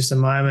part in just a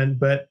moment,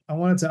 but I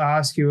wanted to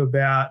ask you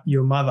about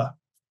your mother.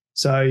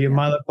 So your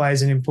mother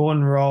plays an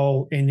important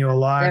role in your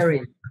life.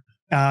 Very.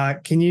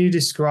 Can you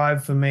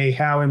describe for me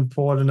how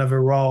important of a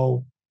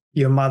role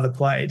your mother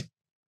played?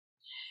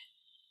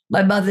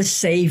 My mother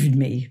saved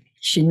me.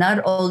 She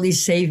not only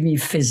saved me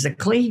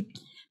physically,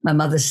 my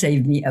mother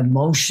saved me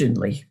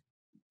emotionally.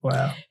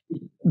 Wow.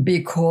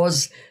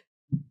 Because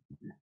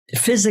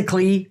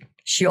physically,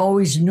 she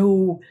always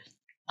knew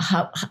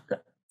how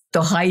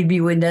to hide me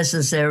when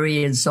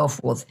necessary and so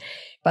forth.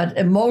 But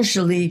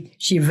emotionally,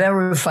 she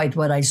verified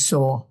what I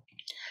saw.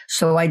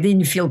 So I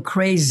didn't feel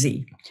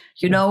crazy.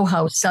 You know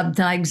how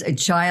sometimes a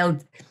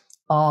child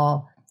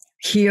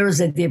hears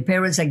that their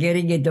parents are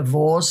getting a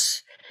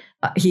divorce.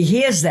 He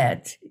hears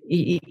that.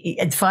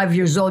 At 5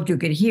 years old, you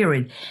can hear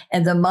it.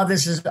 And the mother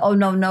says, "Oh,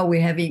 no, we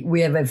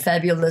have a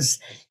fabulous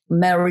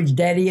marriage.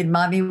 Daddy and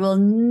mommy will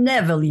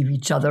never leave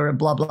each other," and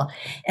blah, blah.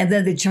 And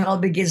then the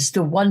child begins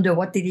to wonder,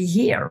 what did he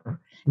hear?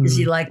 Is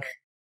he like,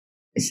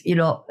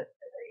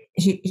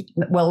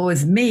 well,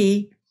 with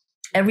me,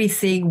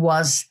 everything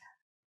was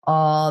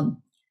up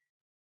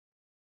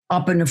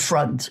in the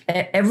front.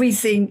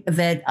 Everything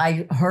that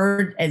I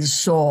heard and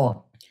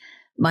saw,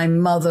 my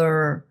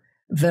mother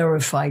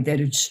verified that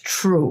it's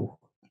true.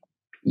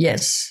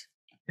 Yes.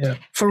 Yeah.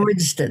 For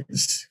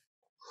instance,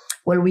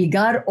 when we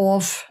got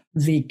off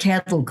the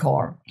cattle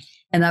car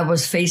and I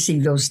was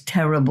facing those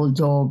terrible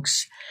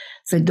dogs,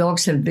 the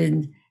dogs have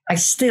been, I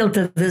still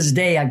to this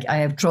day, I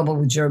have trouble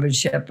with German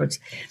Shepherds.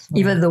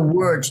 Even the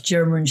word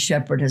German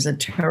Shepherd has a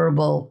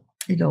terrible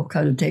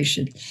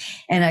connotation.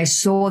 And I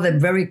saw them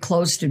very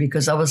close to me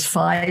because I was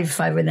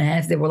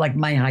 5.5. They were like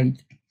my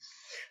height.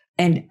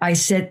 And I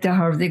said to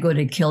her, "They're going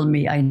to kill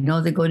me. I know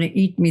they're going to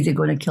eat me. They're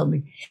going to kill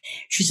me."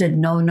 She said,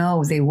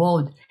 No, they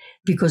won't,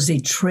 because they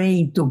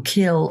train to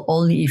kill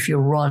only if you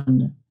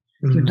run.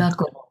 You're not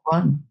going to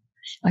run.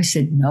 I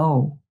said,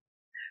 "No."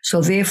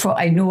 So therefore,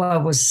 I knew I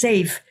was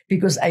safe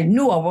because I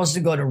knew I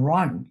wasn't going to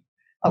run.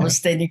 I was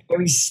standing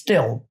very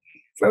still,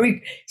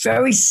 very,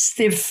 very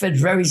stiff and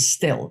very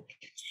still.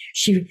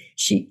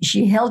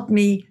 She helped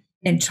me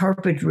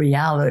interpret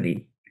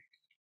reality.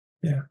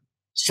 Yeah.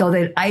 So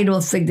that I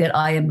don't think that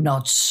I am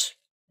nuts,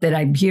 that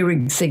I'm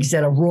hearing things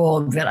that are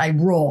wrong, that I'm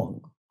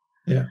wrong.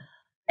 Yeah.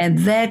 And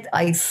that,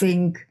 I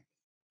think,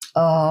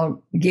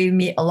 gave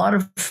me a lot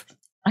of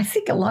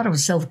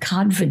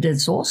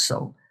self-confidence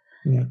also.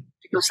 Yeah.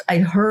 Because I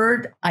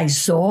heard, I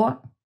saw,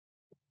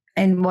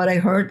 and what I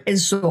heard and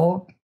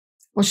saw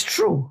was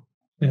true.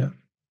 Yeah.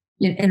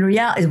 In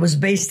reality, it was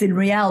based in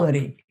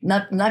reality,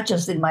 not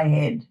just in my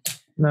head.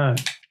 No.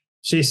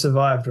 She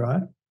survived,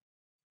 right?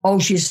 Oh,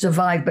 she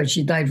survived, but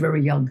she died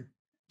very young.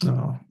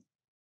 Oh.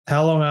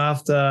 How long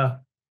after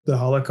the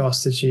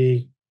Holocaust did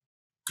she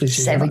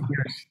 7 die?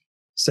 years.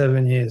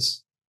 7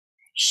 years.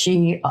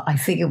 I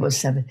think it was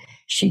 7.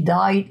 She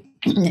died.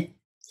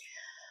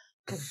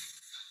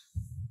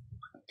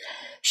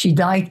 She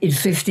died in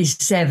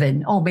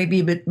 1957. Oh,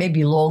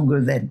 maybe longer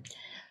than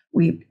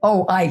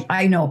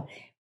I know.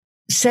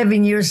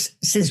 7 years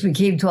since we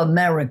came to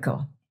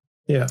America.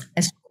 Yeah.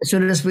 As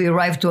soon as we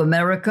arrived to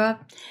America,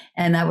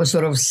 and I was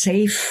sort of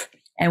safe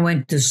and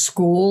went to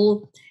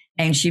school,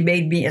 and she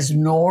made me as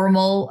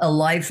normal a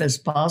life as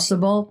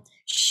possible,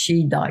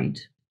 she died.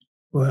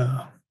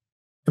 Wow.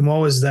 And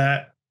what was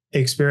that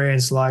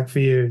experience like for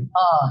you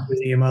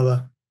with your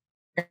mother?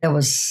 That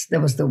was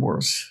the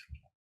worst.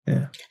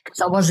 Yeah.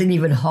 Because I wasn't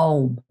even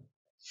home.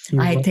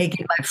 I had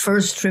taken my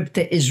first trip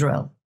to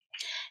Israel.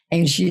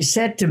 And she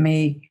said to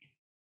me,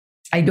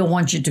 "I don't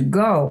want you to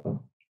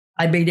go.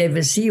 I may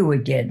never see you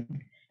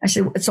again." I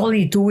said, "It's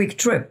only a 2-week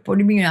trip. What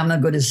do you mean I'm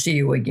not going to see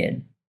you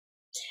again?"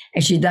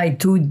 And she died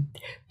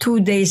two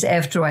days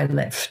after I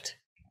left.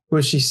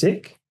 Was she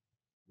sick?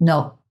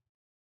 No,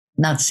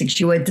 not sick.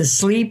 She went to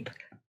sleep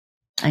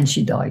and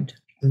she died.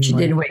 She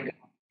didn't wake up.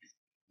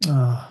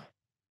 Oh.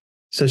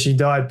 So she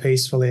died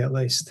peacefully, at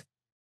least.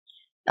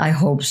 I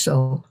hope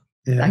so.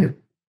 Yeah.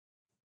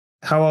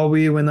 How old were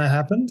you when that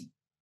happened?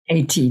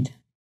 18.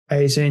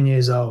 18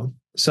 years old.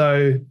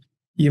 So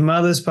your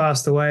mother's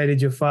passed away.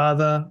 Did your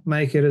father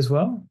make it as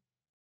well?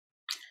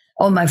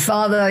 Oh, my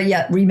father,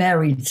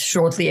 remarried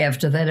shortly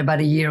after that, about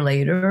a year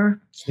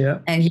later. Yeah.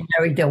 And he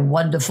married a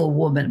wonderful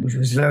woman, which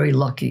was very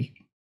lucky,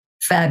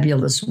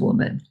 fabulous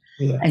woman.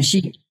 Yeah. And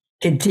she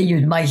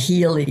continued my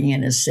healing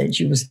in a sense.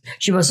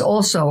 She was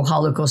also a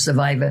Holocaust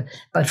survivor,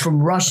 but from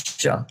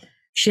Russia.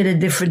 She had a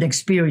different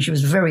experience. She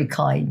was very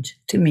kind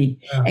to me,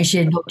 and she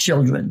had no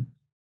children.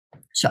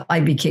 So I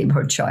became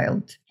her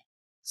child.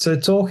 So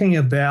talking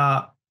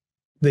about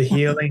the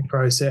healing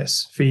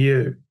process for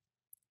you,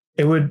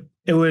 it would,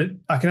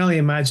 I can only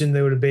imagine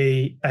there would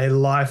be a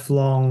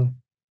lifelong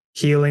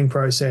healing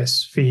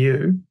process for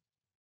you.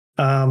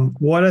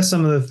 What are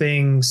some of the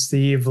things that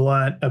you've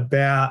learned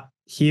about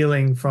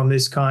healing from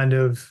this kind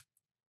of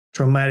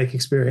traumatic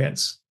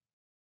experience?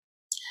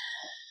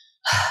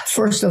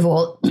 First of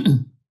all,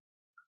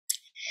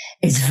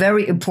 it's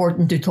very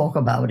important to talk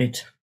about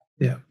it.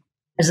 Yeah.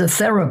 As a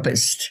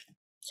therapist,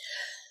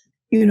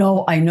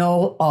 I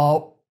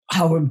know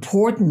how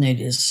important it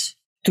is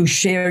to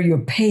share your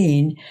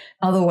pain.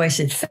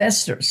 Otherwise, it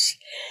festers.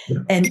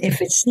 Yeah. And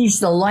if it sees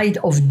the light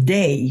of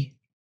day,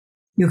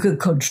 you could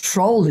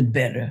control it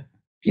better.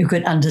 You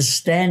could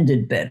understand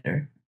it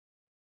better.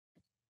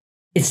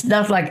 It's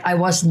not like I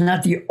was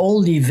not the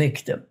only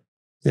victim.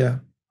 Yeah.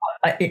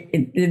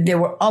 There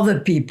were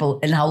other people,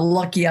 and how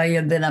lucky I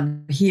am that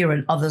I'm here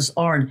and others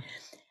aren't.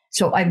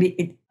 So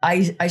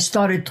I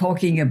started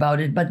talking about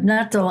it, but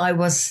not till I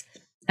was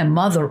a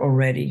mother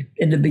already.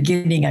 In the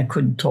beginning, I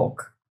couldn't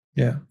talk.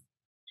 Yeah.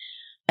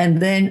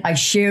 And then I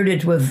shared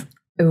it with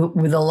a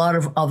lot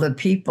of other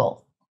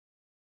people.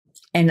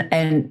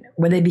 And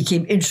when they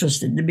became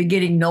interested, in the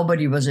beginning,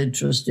 nobody was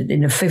interested.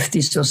 In the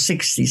 50s or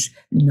 60s,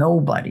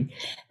 nobody.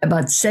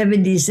 About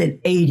 70s and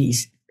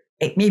 80s,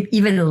 maybe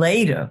even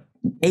later,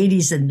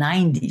 80s and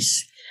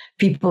 90s,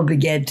 people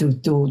began to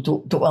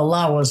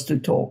allow us to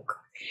talk.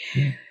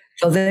 Mm.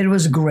 So that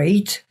was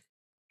great,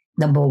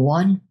 number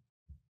one.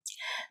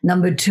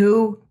 Number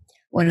two,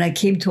 when I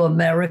came to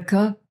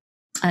America,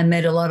 I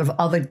met a lot of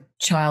other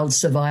child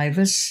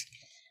survivors.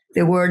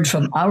 They weren't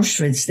from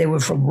Auschwitz, they were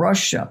from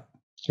Russia.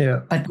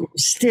 Yeah. But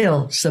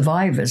still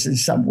survivors in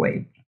some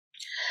way.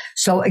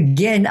 So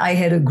again, I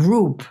had a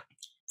group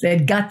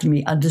that got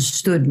me,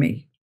 understood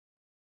me,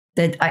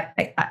 that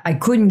I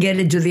couldn't get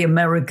into the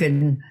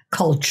American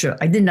culture.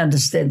 I didn't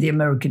understand the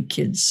American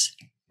kids,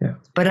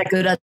 but I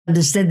could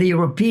understand the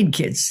European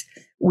kids.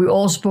 We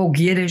all spoke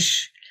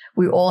Yiddish.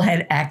 We all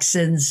had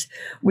accents.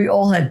 We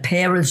all had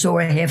parents who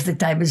were half the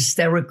time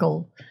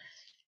hysterical.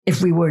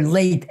 If we were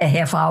late a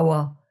half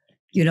hour,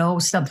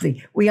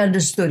 something, we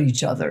understood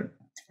each other.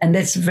 And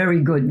that's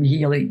very good in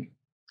healing.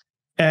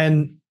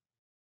 And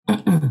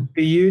for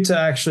you to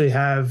actually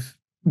have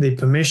the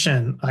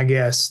permission, I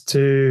guess,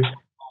 to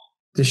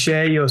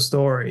share your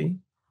story,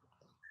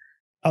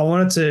 I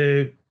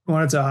wanted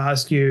to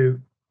ask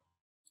you,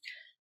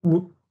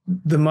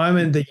 the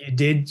moment that you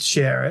did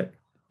share it,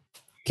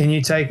 can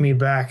you take me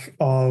back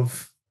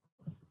of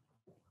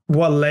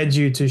what led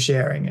you to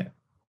sharing it?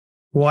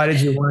 Why did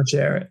you want to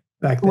share it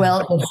back then?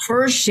 Well,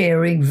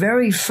 the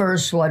very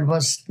first one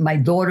was my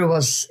daughter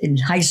was in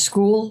high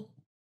school,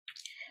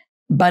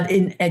 but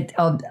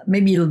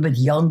maybe a little bit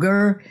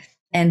younger.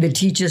 And the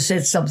teacher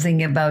said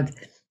something about,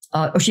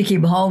 she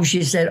came home,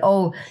 she said,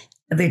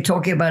 they're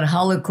talking about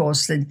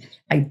Holocaust.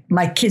 And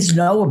my kids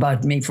know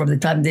about me from the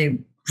time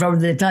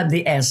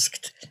they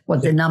asked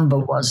what the number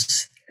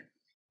was.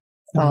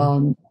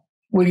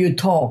 Will you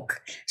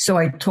talk? So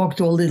I talked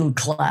to a little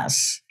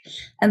class.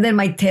 And then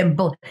my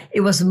temple, it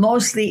was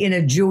mostly in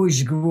a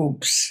Jewish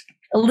groups,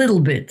 a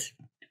little bit,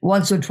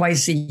 once or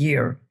twice a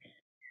year.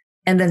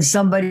 And then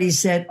somebody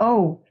said,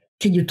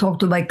 can you talk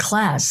to my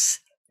class?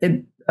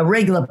 A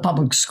regular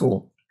public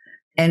school.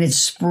 And it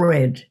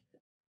spread.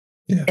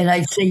 Yeah. And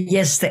I say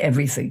yes to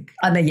everything.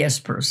 I'm a yes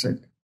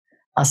person.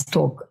 I'll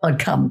talk, I'll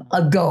come,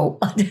 I'll go.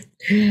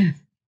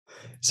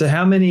 So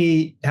how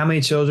many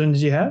children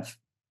did you have?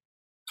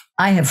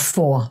 I have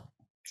 4.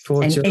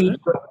 4 children?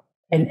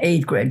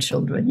 8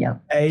 grandchildren, yeah.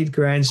 8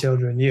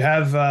 grandchildren. You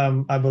have,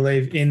 I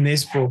believe, in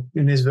this book,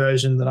 in this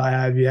version that I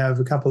have, you have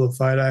a couple of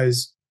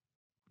photos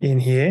in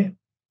here.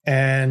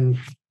 And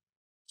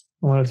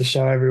I wanted to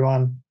show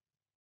everyone.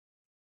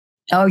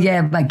 Oh,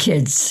 yeah, my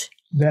kids.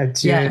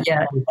 That's yeah,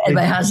 and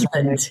my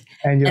husband.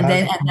 And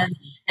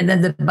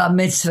then the bar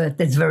mitzvah.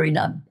 That's very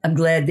nice. I'm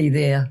glad they're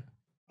there.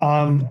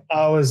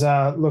 I was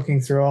looking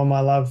through all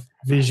my love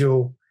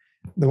visual,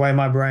 the way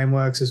my brain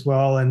works as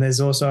well. And there's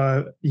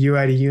also you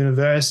at a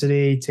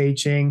university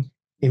teaching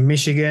in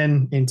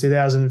Michigan in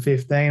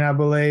 2015, I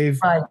believe.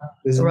 Right.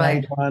 There's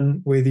another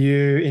one with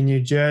you in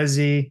New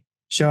Jersey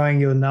showing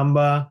your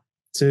number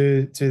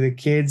to the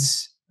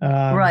kids.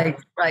 Right.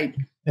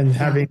 And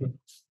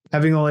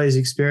having all these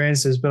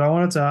experiences. But I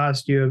wanted to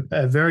ask you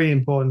a very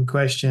important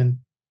question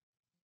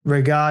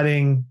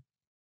regarding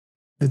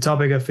the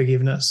topic of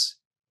forgiveness.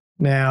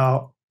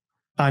 Now,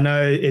 I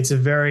know it's a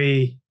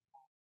very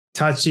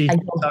touchy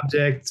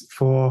subject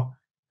for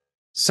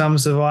some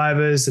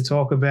survivors to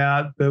talk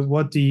about, but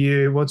what's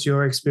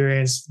your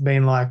experience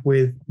been like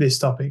with this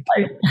topic?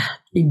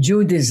 In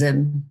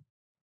Judaism,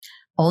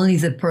 only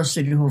the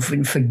person who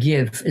can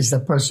forgive is the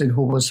person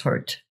who was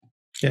hurt.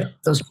 Yeah.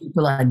 Those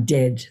people are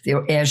dead.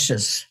 They're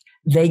ashes.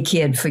 They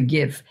can't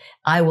forgive.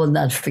 I will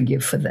not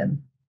forgive for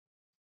them.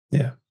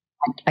 Yeah.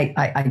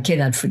 I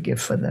cannot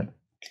forgive for them.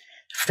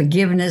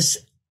 Forgiveness.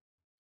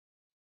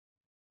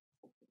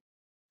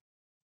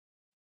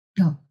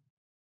 No.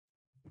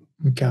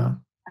 You can't.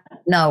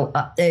 Now,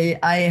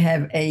 I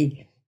have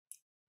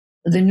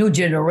the new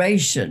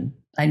generation,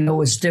 I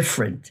know is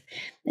different.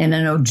 And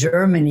I know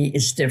Germany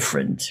is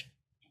different.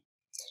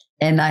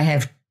 And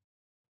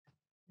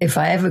if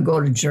I ever go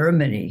to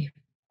Germany,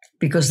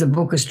 because the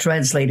book is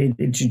translated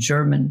into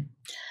German,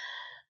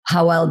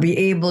 how I'll be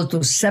able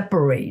to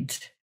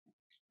separate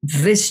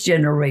this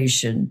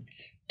generation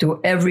to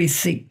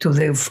everything, to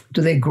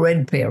their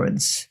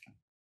grandparents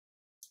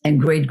and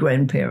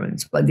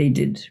great-grandparents, but they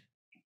did.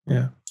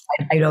 Yeah.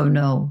 I don't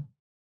know.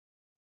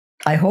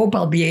 I hope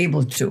I'll be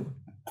able to.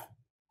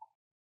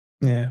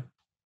 Yeah.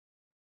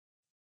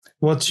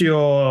 What's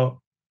your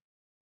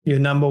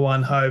number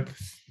one hope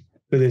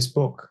for this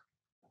book?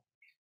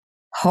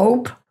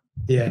 Hope?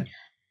 Yeah.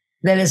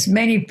 That as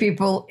many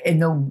people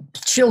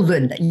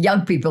children,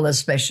 young people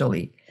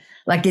especially,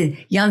 like in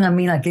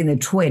the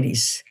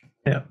 20s.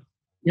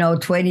 Yeah.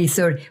 20,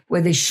 30,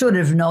 where they should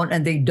have known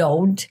and they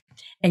don't,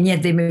 and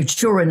yet they're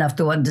mature enough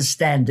to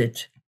understand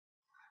it.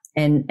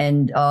 And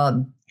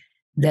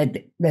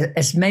that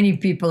as many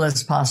people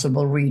as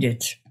possible read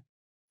it.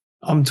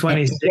 I'm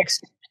 26.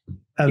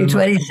 You're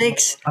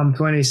 26? I'm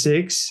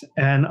 26,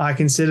 and I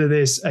consider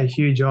this a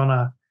huge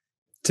honor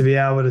to be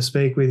able to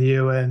speak with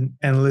you and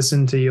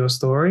listen to your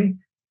story.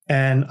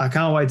 And I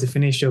can't wait to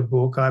finish your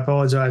book. I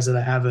apologize that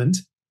I haven't,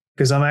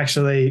 because I'm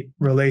actually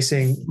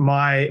releasing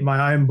my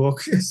own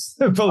book.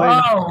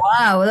 Oh,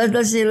 wow.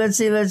 Let's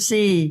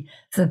see.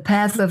 The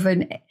Path of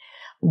an...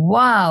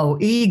 Wow,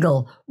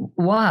 Eagle.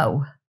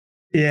 Wow.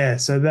 Yeah,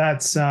 so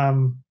that's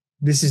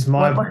this is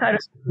my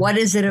what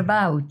is it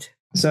about?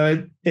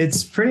 So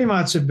it's pretty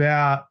much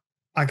about,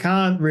 I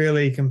can't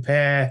really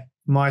compare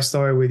my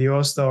story with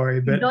your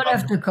story, but you don't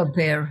have to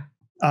compare.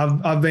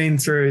 I've been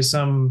through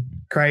some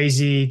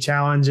crazy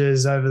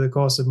challenges over the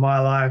course of my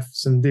life,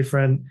 some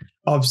different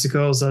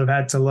obstacles that I've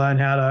had to learn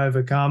how to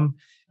overcome.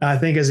 And I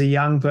think as a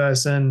young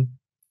person,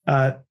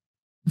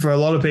 for a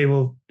lot of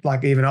people,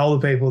 like even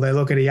older people, they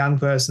look at a young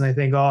person, they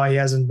think, oh, he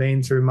hasn't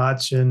been through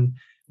much, and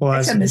well,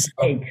 it's a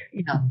mistake.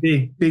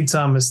 Big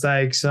time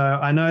mistake. So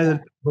I know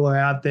that people are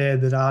out there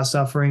that are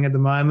suffering at the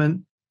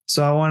moment.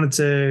 So I wanted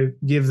to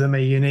give them a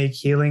unique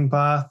healing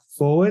path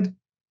forward.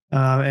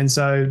 And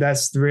so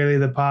that's really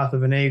the path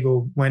of an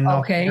eagle. When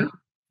knocked down,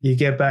 you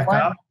get back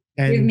up.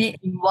 And give me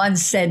one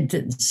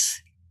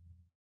sentence.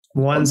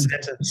 One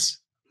sentence.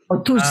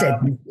 Or two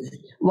sentences.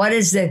 What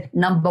is the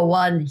number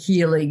one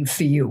healing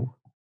for you?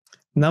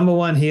 Number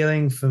one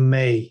healing for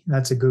me.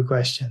 That's a good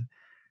question.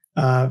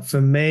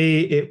 For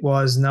me, it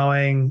was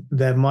knowing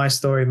that my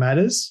story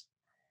matters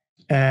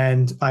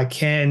and I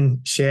can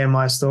share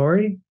my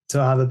story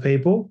to other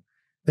people.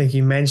 I think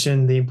you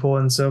mentioned the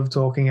importance of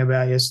talking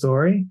about your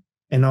story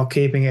and not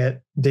keeping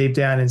it deep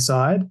down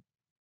inside,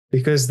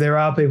 because there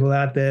are people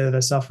out there that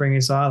are suffering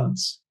in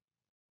silence.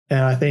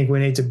 And I think we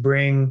need to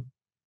bring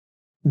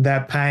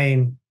that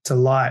pain to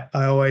light.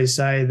 I always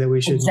say that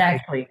we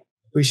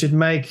should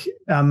make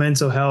our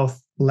mental health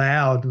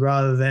loud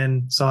rather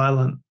than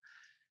silent.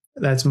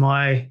 That's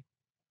my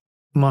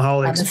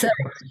whole experience.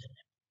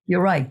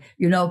 You're right.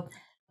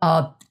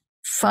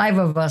 5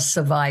 of us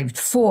survived.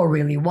 4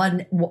 really.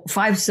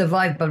 5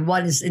 survived, but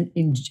one is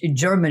in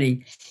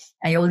Germany.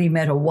 I only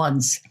met her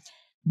once.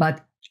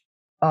 But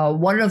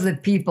one of the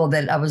people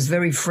that I was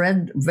very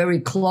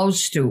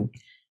close to,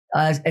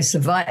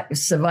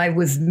 survived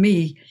with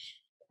me.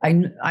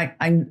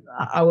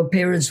 Our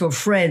parents were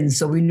friends,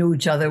 so we knew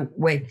each other.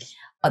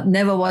 I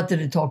never wanted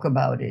to talk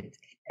about it,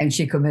 and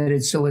she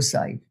committed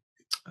suicide.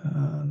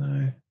 Oh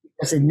no!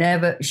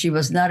 Because she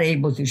was not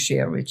able to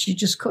share it. She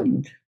just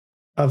couldn't.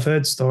 I've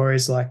heard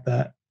stories like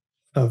that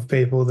of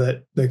people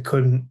that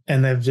couldn't,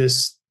 and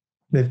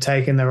they've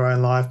taken their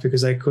own life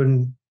because they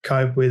couldn't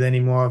cope with any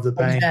more of the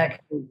pain.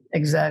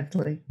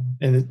 Exactly.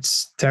 And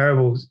it's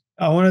terrible.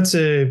 I wanted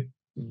to,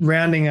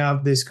 rounding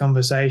up this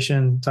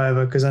conversation,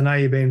 Tova, because I know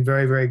you've been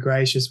very, very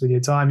gracious with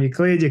your time. You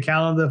cleared your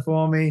calendar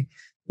for me,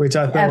 which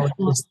I thought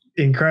was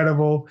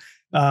incredible.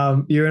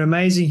 You're an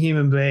amazing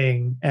human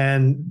being.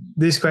 And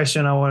this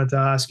question I wanted to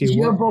ask you. Is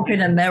your book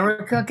in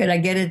America? Can I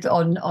get it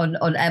on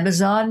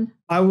Amazon?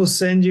 I will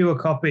send you a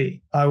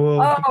copy. I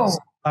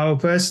will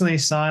personally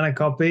sign a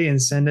copy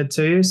and send it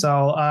to you. So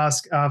I'll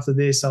ask after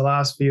this, I'll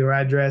ask for your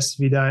address if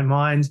you don't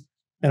mind,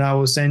 and I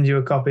will send you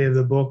a copy of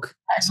the book.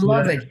 I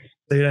love it.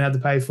 So you don't have to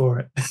pay for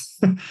it.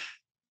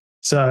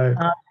 So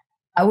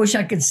I wish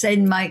I could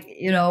send my,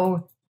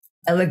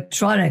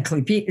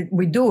 electronically.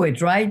 We do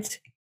it, right?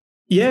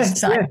 Yeah.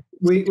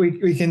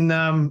 We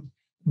can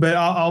but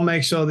I'll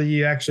make sure that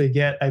you actually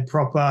get a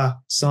proper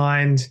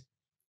signed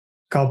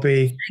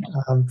copy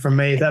from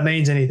me, if that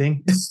means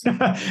anything.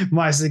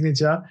 My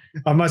signature.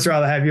 I'd much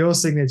rather have your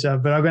signature,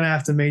 but I'm going to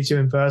have to meet you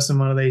in person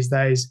one of these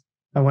days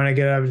when I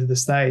get over to the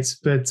States.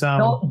 But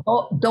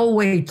don't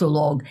wait too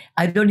long.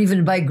 I don't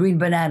even buy green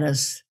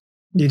bananas.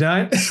 You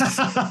don't?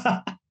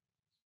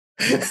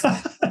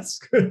 That's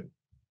good.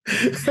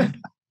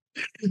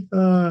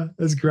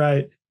 That's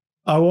great.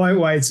 I won't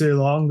wait too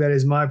long. That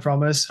is my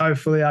promise.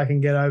 Hopefully I can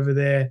get over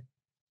there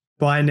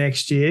by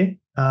next year.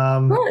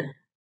 Good.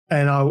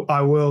 And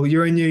I will.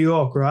 You're in New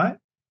York, right?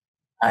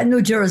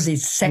 New Jersey,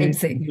 same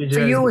thing. For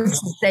you,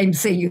 it's the same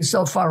thing. You're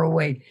so far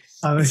away.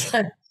 I'll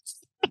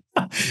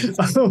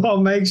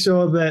make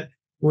sure that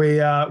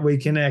we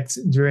connect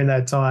during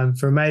that time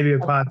for maybe a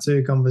part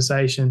 2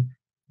 conversation.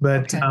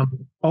 But I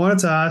wanted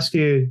to ask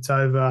you,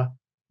 Tova,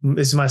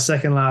 this is my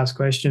second last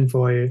question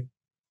for you.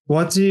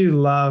 What do you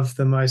love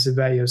the most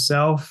about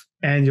yourself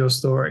and your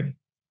story?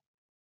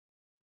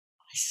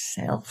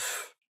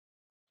 Myself.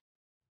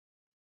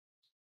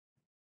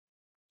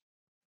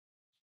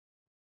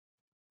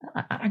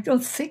 I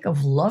don't think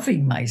of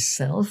loving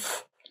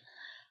myself.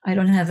 I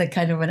don't have that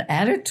kind of an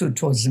attitude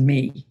towards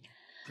me.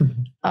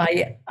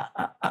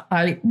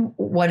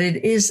 What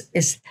it is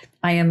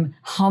I am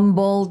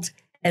humbled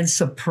and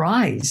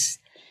surprised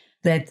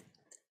that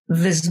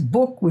this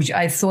book, which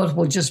I thought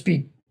will just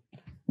be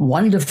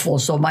wonderful,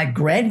 so my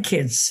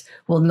grandkids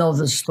will know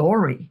the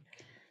story,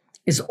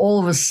 is all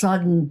of a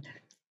sudden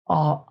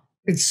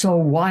it's so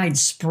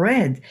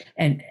widespread,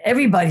 and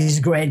everybody's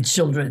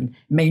grandchildren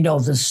may know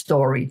the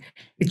story.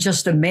 It's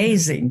just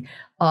amazing.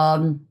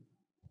 I'm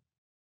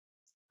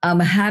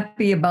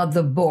happy about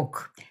the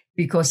book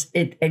because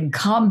it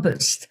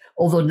encompassed,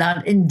 although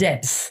not in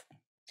depth,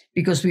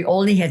 because we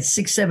only had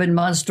 6-7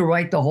 months to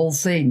write the whole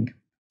thing.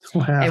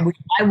 Wow. And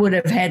I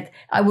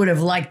would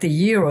have liked a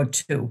year or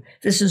 2.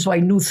 This is why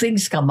new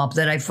things come up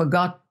that I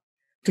forgot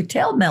to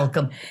tell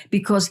Malcolm,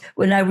 because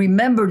when I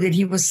remembered that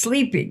he was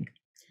sleeping,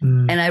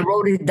 and I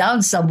wrote it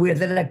down somewhere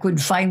that I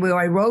couldn't find where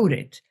I wrote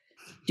it.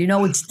 You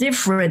know, it's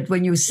different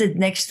when you sit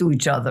next to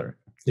each other.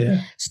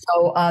 Yeah.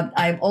 So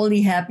I'm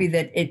only happy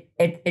that it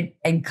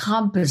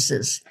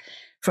encompasses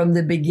from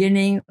the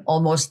beginning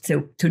almost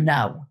to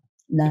now,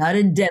 not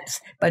in depth,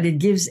 but it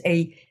gives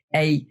a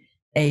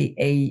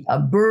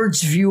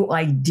bird's view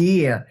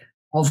idea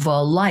of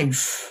a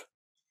life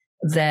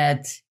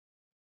that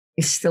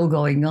is still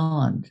going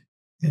on.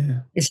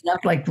 Yeah. It's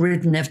not like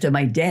written after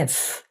my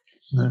death.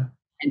 No.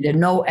 And there are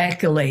no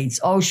accolades.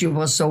 Oh, she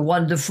was so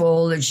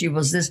wonderful and she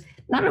was this.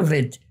 None of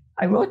it.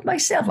 I wrote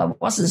myself. I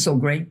wasn't so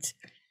great.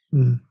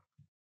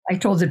 I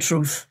told the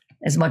truth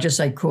as much as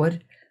I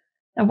could.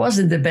 I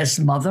wasn't the best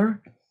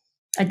mother.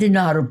 I didn't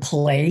know how to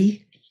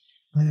play.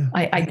 Yeah.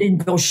 I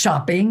didn't go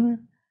shopping.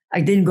 I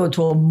didn't go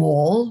to a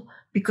mall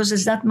because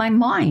it's not my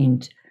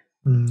mind,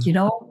 you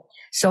know?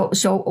 So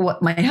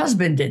what my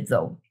husband did,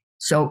 though,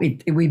 so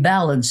we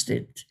balanced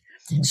it.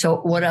 So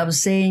what I'm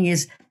saying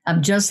is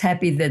I'm just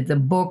happy that the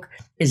book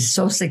is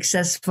so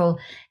successful,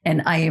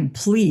 and I am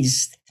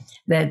pleased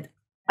that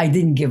I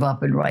didn't give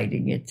up in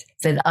writing it,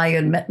 that I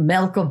and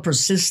Malcolm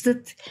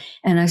persisted.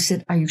 And I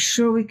said, are you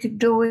sure we could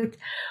do it?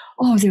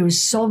 Oh,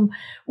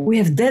 we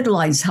have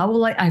deadlines. How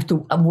will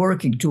I'm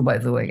working too, by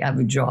the way. I have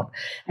a job.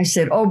 I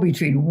said,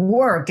 between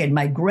work and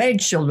my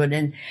grandchildren.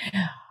 And,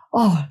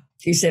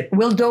 he said,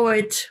 we'll do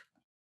it.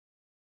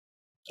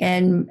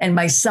 And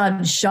my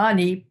son,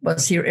 Shani,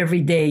 was here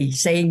every day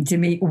saying to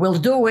me, we'll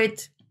do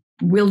it.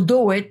 We'll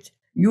do it.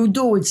 You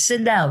do it.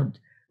 Sit down.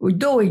 We're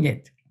doing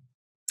it.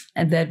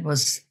 And that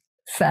was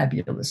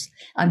fabulous.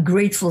 I'm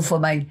grateful for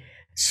my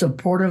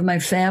support of my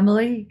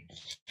family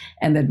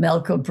and that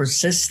Malcolm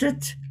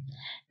persisted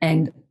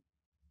and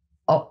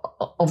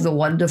of the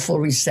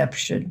wonderful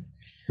reception.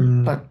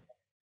 But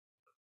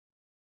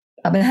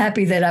I'm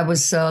happy that I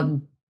was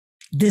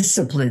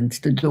disciplined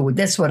to do it.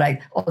 That's what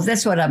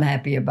I'm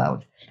happy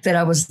about, that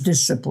I was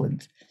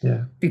disciplined.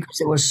 Yeah. Because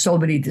there were so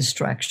many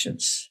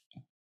distractions.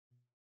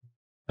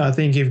 I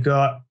think you've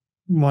got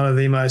one of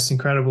the most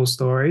incredible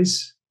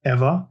stories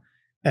ever.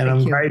 And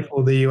I'm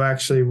grateful that you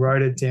actually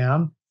wrote it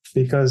down,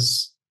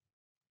 because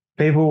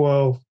people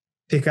will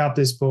pick up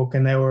this book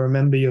and they will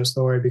remember your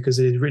story because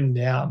it is written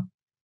down.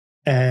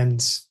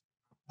 And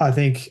I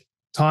think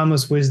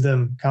timeless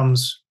wisdom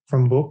comes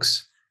from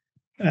books.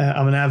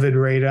 I'm an avid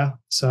reader.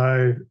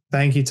 So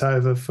thank you,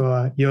 Tova,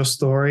 for your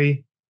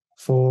story,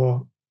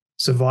 for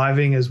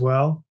surviving as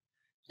well.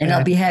 And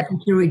I'll be happy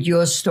to read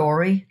your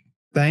story.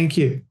 Thank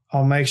you.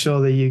 I'll make sure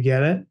that you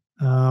get it.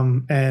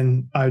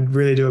 And I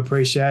really do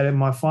appreciate it.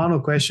 My final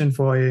question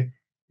for you,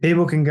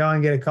 people can go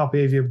and get a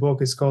copy of your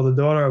book. It's called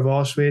The Daughter of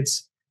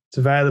Auschwitz. It's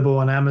available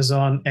on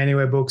Amazon,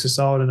 anywhere books are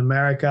sold in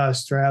America,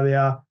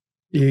 Australia.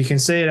 You can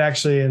see it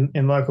actually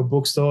in local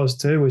bookstores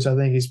too, which I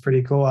think is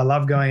pretty cool. I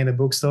love going into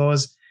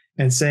bookstores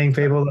and seeing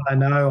people that I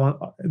know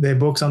on their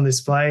books on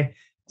display.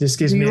 Just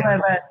gives me.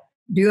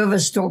 Do you have a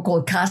store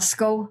called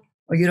Costco,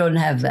 or you don't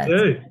have that?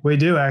 We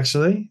do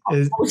actually.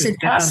 It's in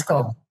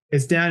Costco.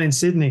 It's down in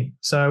Sydney.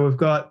 So we've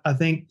got, I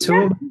think, two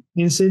of them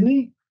in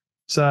Sydney.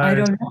 So I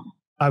don't know.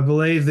 I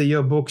believe that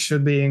your book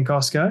should be in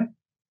Costco.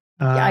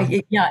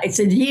 Yeah, it's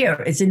in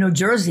here. It's in New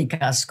Jersey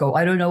Costco.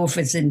 I don't know if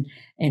it's in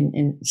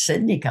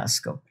Sydney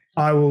Costco.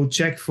 I will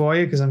check for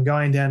you because I'm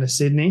going down to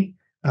Sydney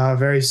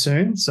very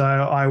soon. So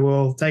I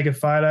will take a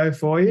photo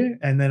for you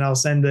and then I'll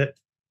send it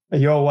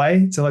your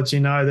way to let you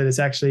know that it's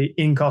actually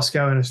in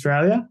Costco in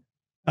Australia.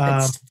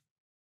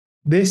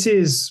 This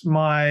is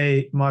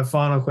my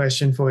final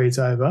question for you,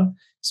 Tova.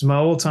 It's my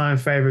all-time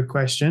favorite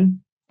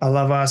question. I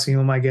love asking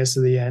all my guests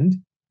at the end.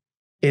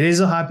 It is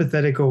a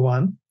hypothetical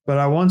one, but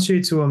I want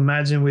you to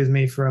imagine with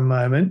me for a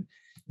moment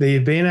that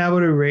you've been able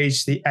to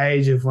reach the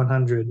age of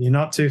 100. You're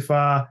not too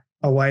far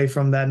away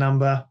from that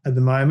number at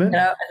the moment.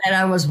 And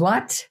I was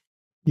what?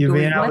 You've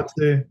been able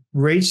to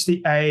reach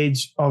the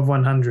age of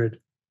 100.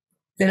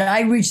 Did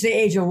I reach the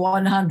age of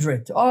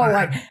 100?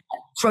 Oh,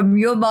 from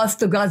your mouth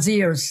to God's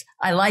ears.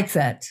 I like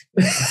that.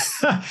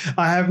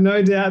 I have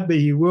no doubt that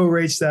you will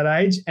reach that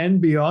age and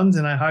beyond,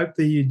 and I hope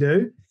that you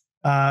do.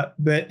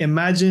 But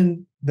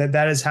imagine that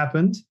has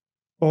happened.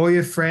 All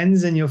your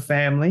friends and your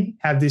family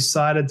have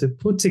decided to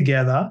put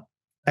together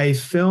a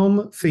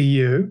film for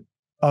you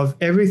of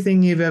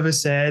everything you've ever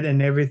said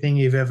and everything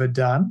you've ever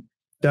done.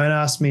 Don't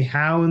ask me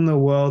how in the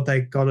world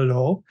they got it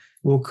all.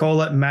 We'll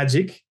call it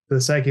magic for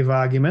the sake of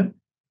argument.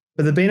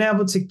 But they've been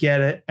able to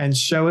get it and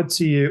show it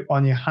to you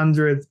on your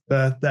 100th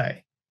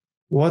birthday.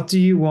 What do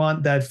you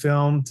want that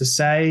film to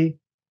say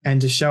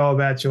and to show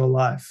about your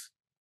life?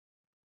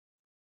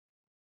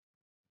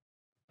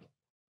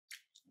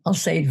 I'll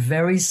say it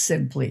very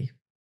simply.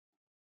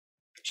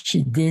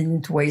 She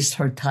didn't waste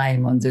her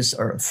time on this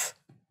earth.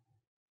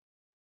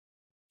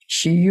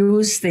 She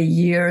used the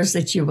years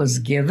that she was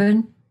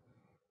given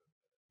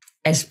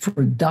as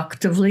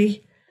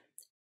productively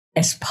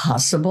as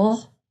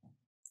possible.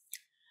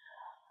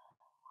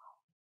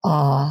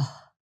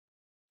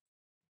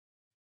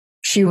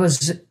 She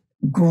was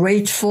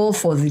grateful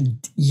for the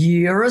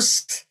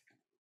years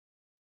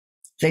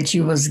that she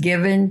was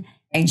given,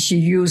 and she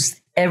used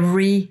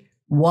every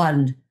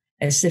one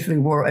as if it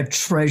were a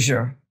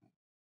treasure.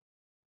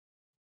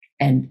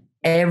 And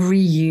every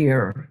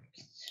year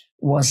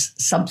was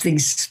something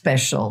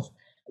special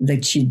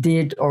that she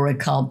did or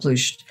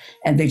accomplished,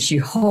 and that she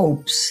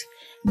hopes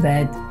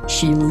that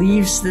she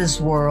leaves this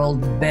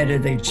world better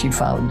than she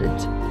found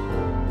it.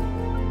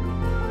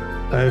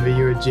 Tova,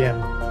 you're a gem.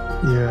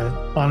 You're an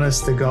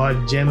honest to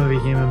God gem of a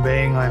human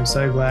being. I'm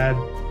so glad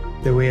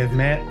that we have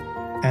met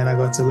and I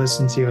got to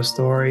listen to your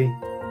story.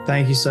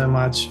 Thank you so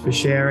much for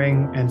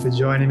sharing and for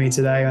joining me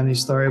today on the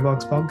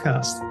Storybox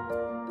podcast.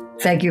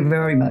 Thank you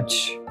very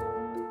much.